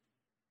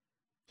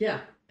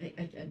 Yeah.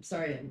 I'm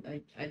sorry,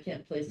 I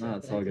can't place it, No,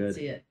 it's but I all can good.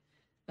 see it.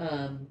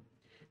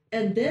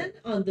 And then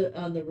on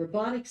the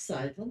robotics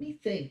side, let me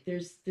think.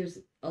 There's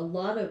a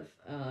lot of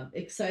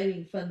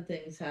exciting, fun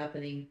things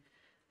happening.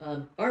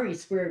 RE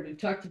Squared, we've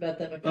talked about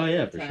them a couple Oh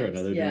yeah, of for times. sure.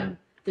 No, they're Yeah, doing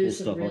there's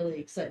cool some stuff. really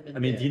excitement. I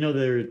mean, there. do you know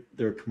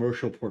their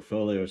commercial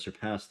portfolio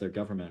surpassed their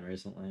government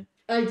recently?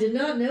 I did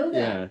not know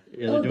that. Yeah,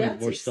 they're doing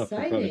that's more stuff for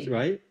private, exciting.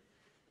 right?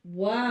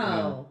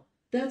 Wow,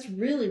 that's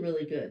really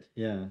really good.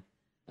 Yeah.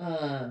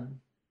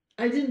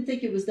 I didn't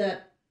think it was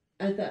that.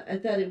 I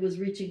thought it was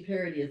reaching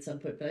parity at some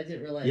point, but I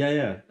didn't realize.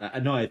 Yeah.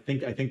 No, I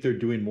think they're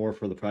doing more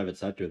for the private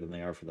sector than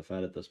they are for the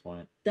Fed at this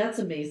point. That's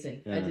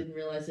amazing. I Yeah. didn't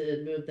realize it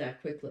had moved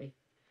that quickly.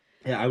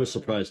 Yeah, I was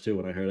surprised too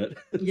when I heard it.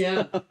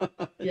 Yeah.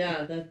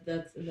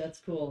 That's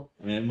cool.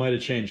 I mean, it might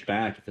have changed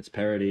back if it's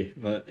parity,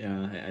 but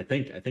yeah, I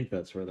think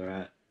that's where they're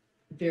at.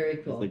 Very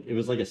cool. It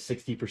was like a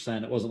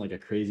 60%. It wasn't like a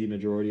crazy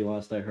majority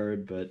last I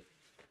heard, but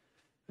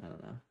I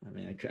don't know. I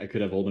mean, I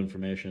could have old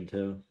information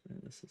too.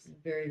 This is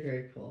very,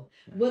 very cool.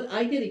 Yeah. What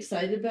I get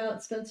excited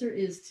about, Spencer,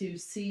 is to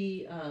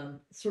see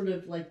sort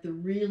of like the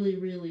really,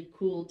 really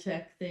cool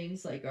tech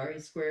things like RE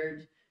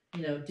Squared,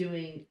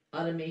 doing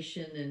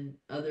automation and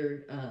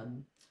other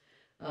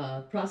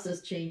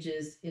process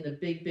changes in a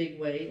big, big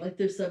way, like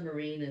their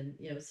submarine and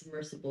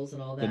submersibles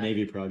and all that. The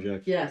Navy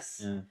project.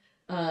 Yes. Yeah.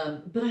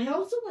 But I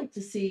also like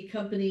to see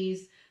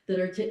companies that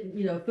are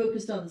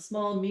focused on the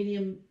small,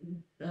 medium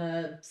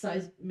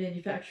size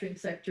manufacturing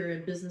sector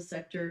and business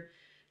sector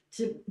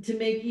to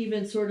make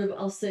even sort of,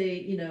 I'll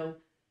say,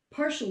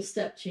 partial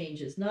step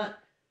changes, not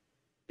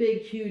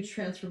big, huge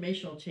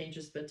transformational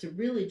changes, but to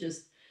really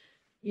just,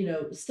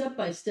 step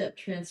by step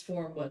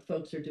transform what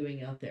folks are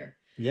doing out there.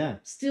 Yeah.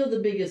 Still the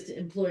biggest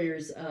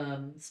employers,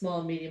 small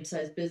and medium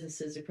sized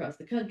businesses across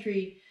the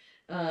country.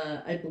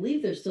 I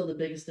believe they're still the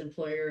biggest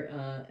employer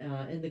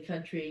in the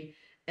country.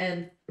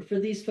 And for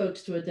these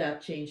folks to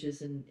adapt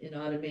changes in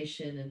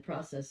automation and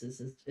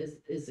processes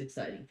is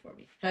exciting for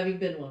me, having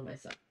been one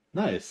myself.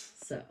 Nice.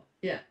 So,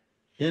 yeah.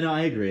 Yeah, no,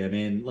 I agree. I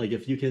mean, like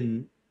if you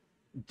can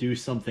do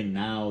something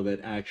now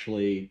that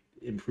actually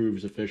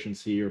improves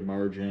efficiency or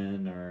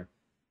margin or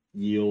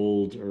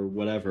yield or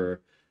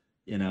whatever,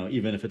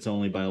 even if it's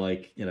only by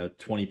like,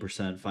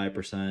 20%,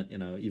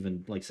 5%,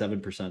 even like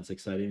 7% is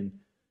exciting,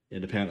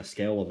 depending on the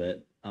scale of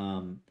it.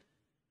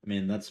 I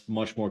mean, that's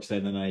much more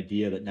exciting than an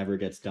idea that never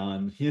gets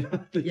done,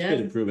 that could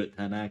improve it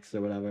 10x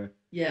or whatever.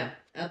 Yeah,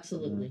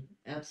 absolutely.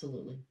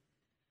 Absolutely.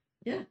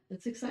 Yeah,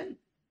 it's exciting.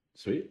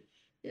 Sweet.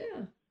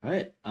 Yeah. All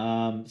right.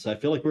 So I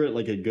feel like we're at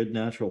like a good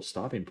natural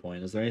stopping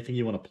point. Is there anything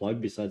you want to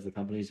plug besides the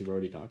companies you've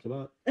already talked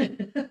about?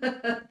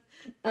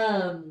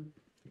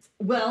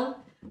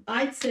 Well,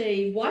 I'd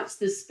say watch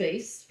this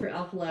space for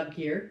Alpha Lab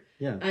Gear.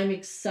 Yeah. I'm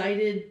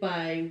excited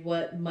by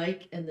what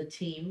Mike and the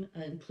team,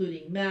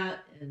 including Matt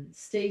and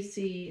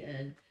Stacy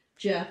and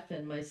Jeff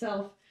and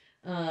myself,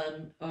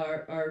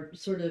 are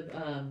sort of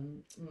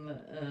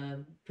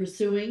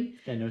pursuing.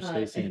 I know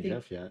Stacy and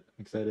Jeff yet. I'm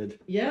excited.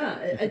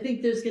 Yeah, I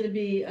think there's going to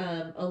be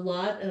a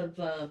lot of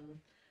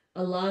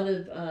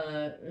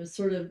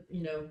sort of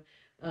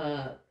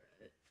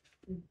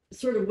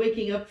sort of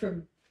waking up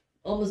from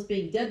almost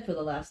being dead for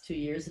the last 2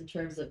 years in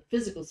terms of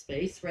physical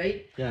space,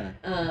 right? Yeah.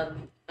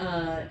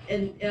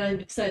 And I'm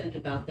excited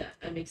about that.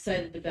 I'm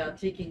excited about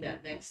taking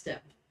that next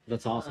step.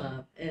 That's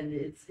awesome. And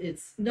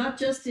it's not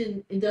just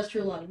in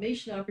industrial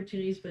automation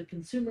opportunities, but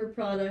consumer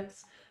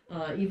products,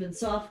 even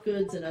soft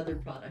goods and other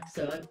products.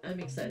 So I'm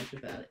excited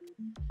about it.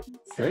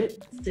 So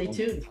Great. Stay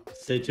tuned.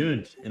 Stay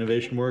tuned.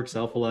 Innovation Works,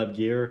 Alpha Lab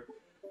Gear.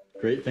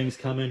 Great things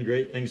coming.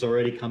 Great things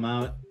already come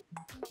out.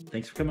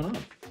 Thanks for coming on.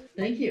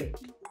 Thank you.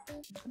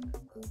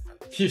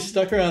 If you've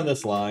stuck around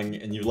this long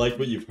and you like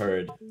what you've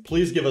heard,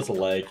 please give us a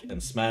like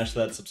and smash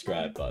that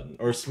subscribe button,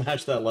 or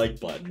smash that like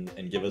button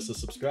and give us a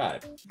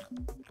subscribe.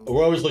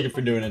 We're always looking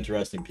for new and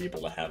interesting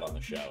people to have on the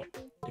show.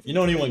 If you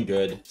know anyone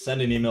good,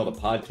 send an email to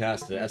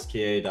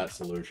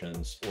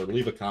podcast@ska.solutions or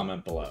leave a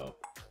comment below.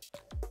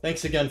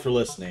 Thanks again for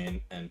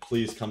listening, and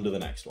please come to the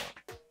next one.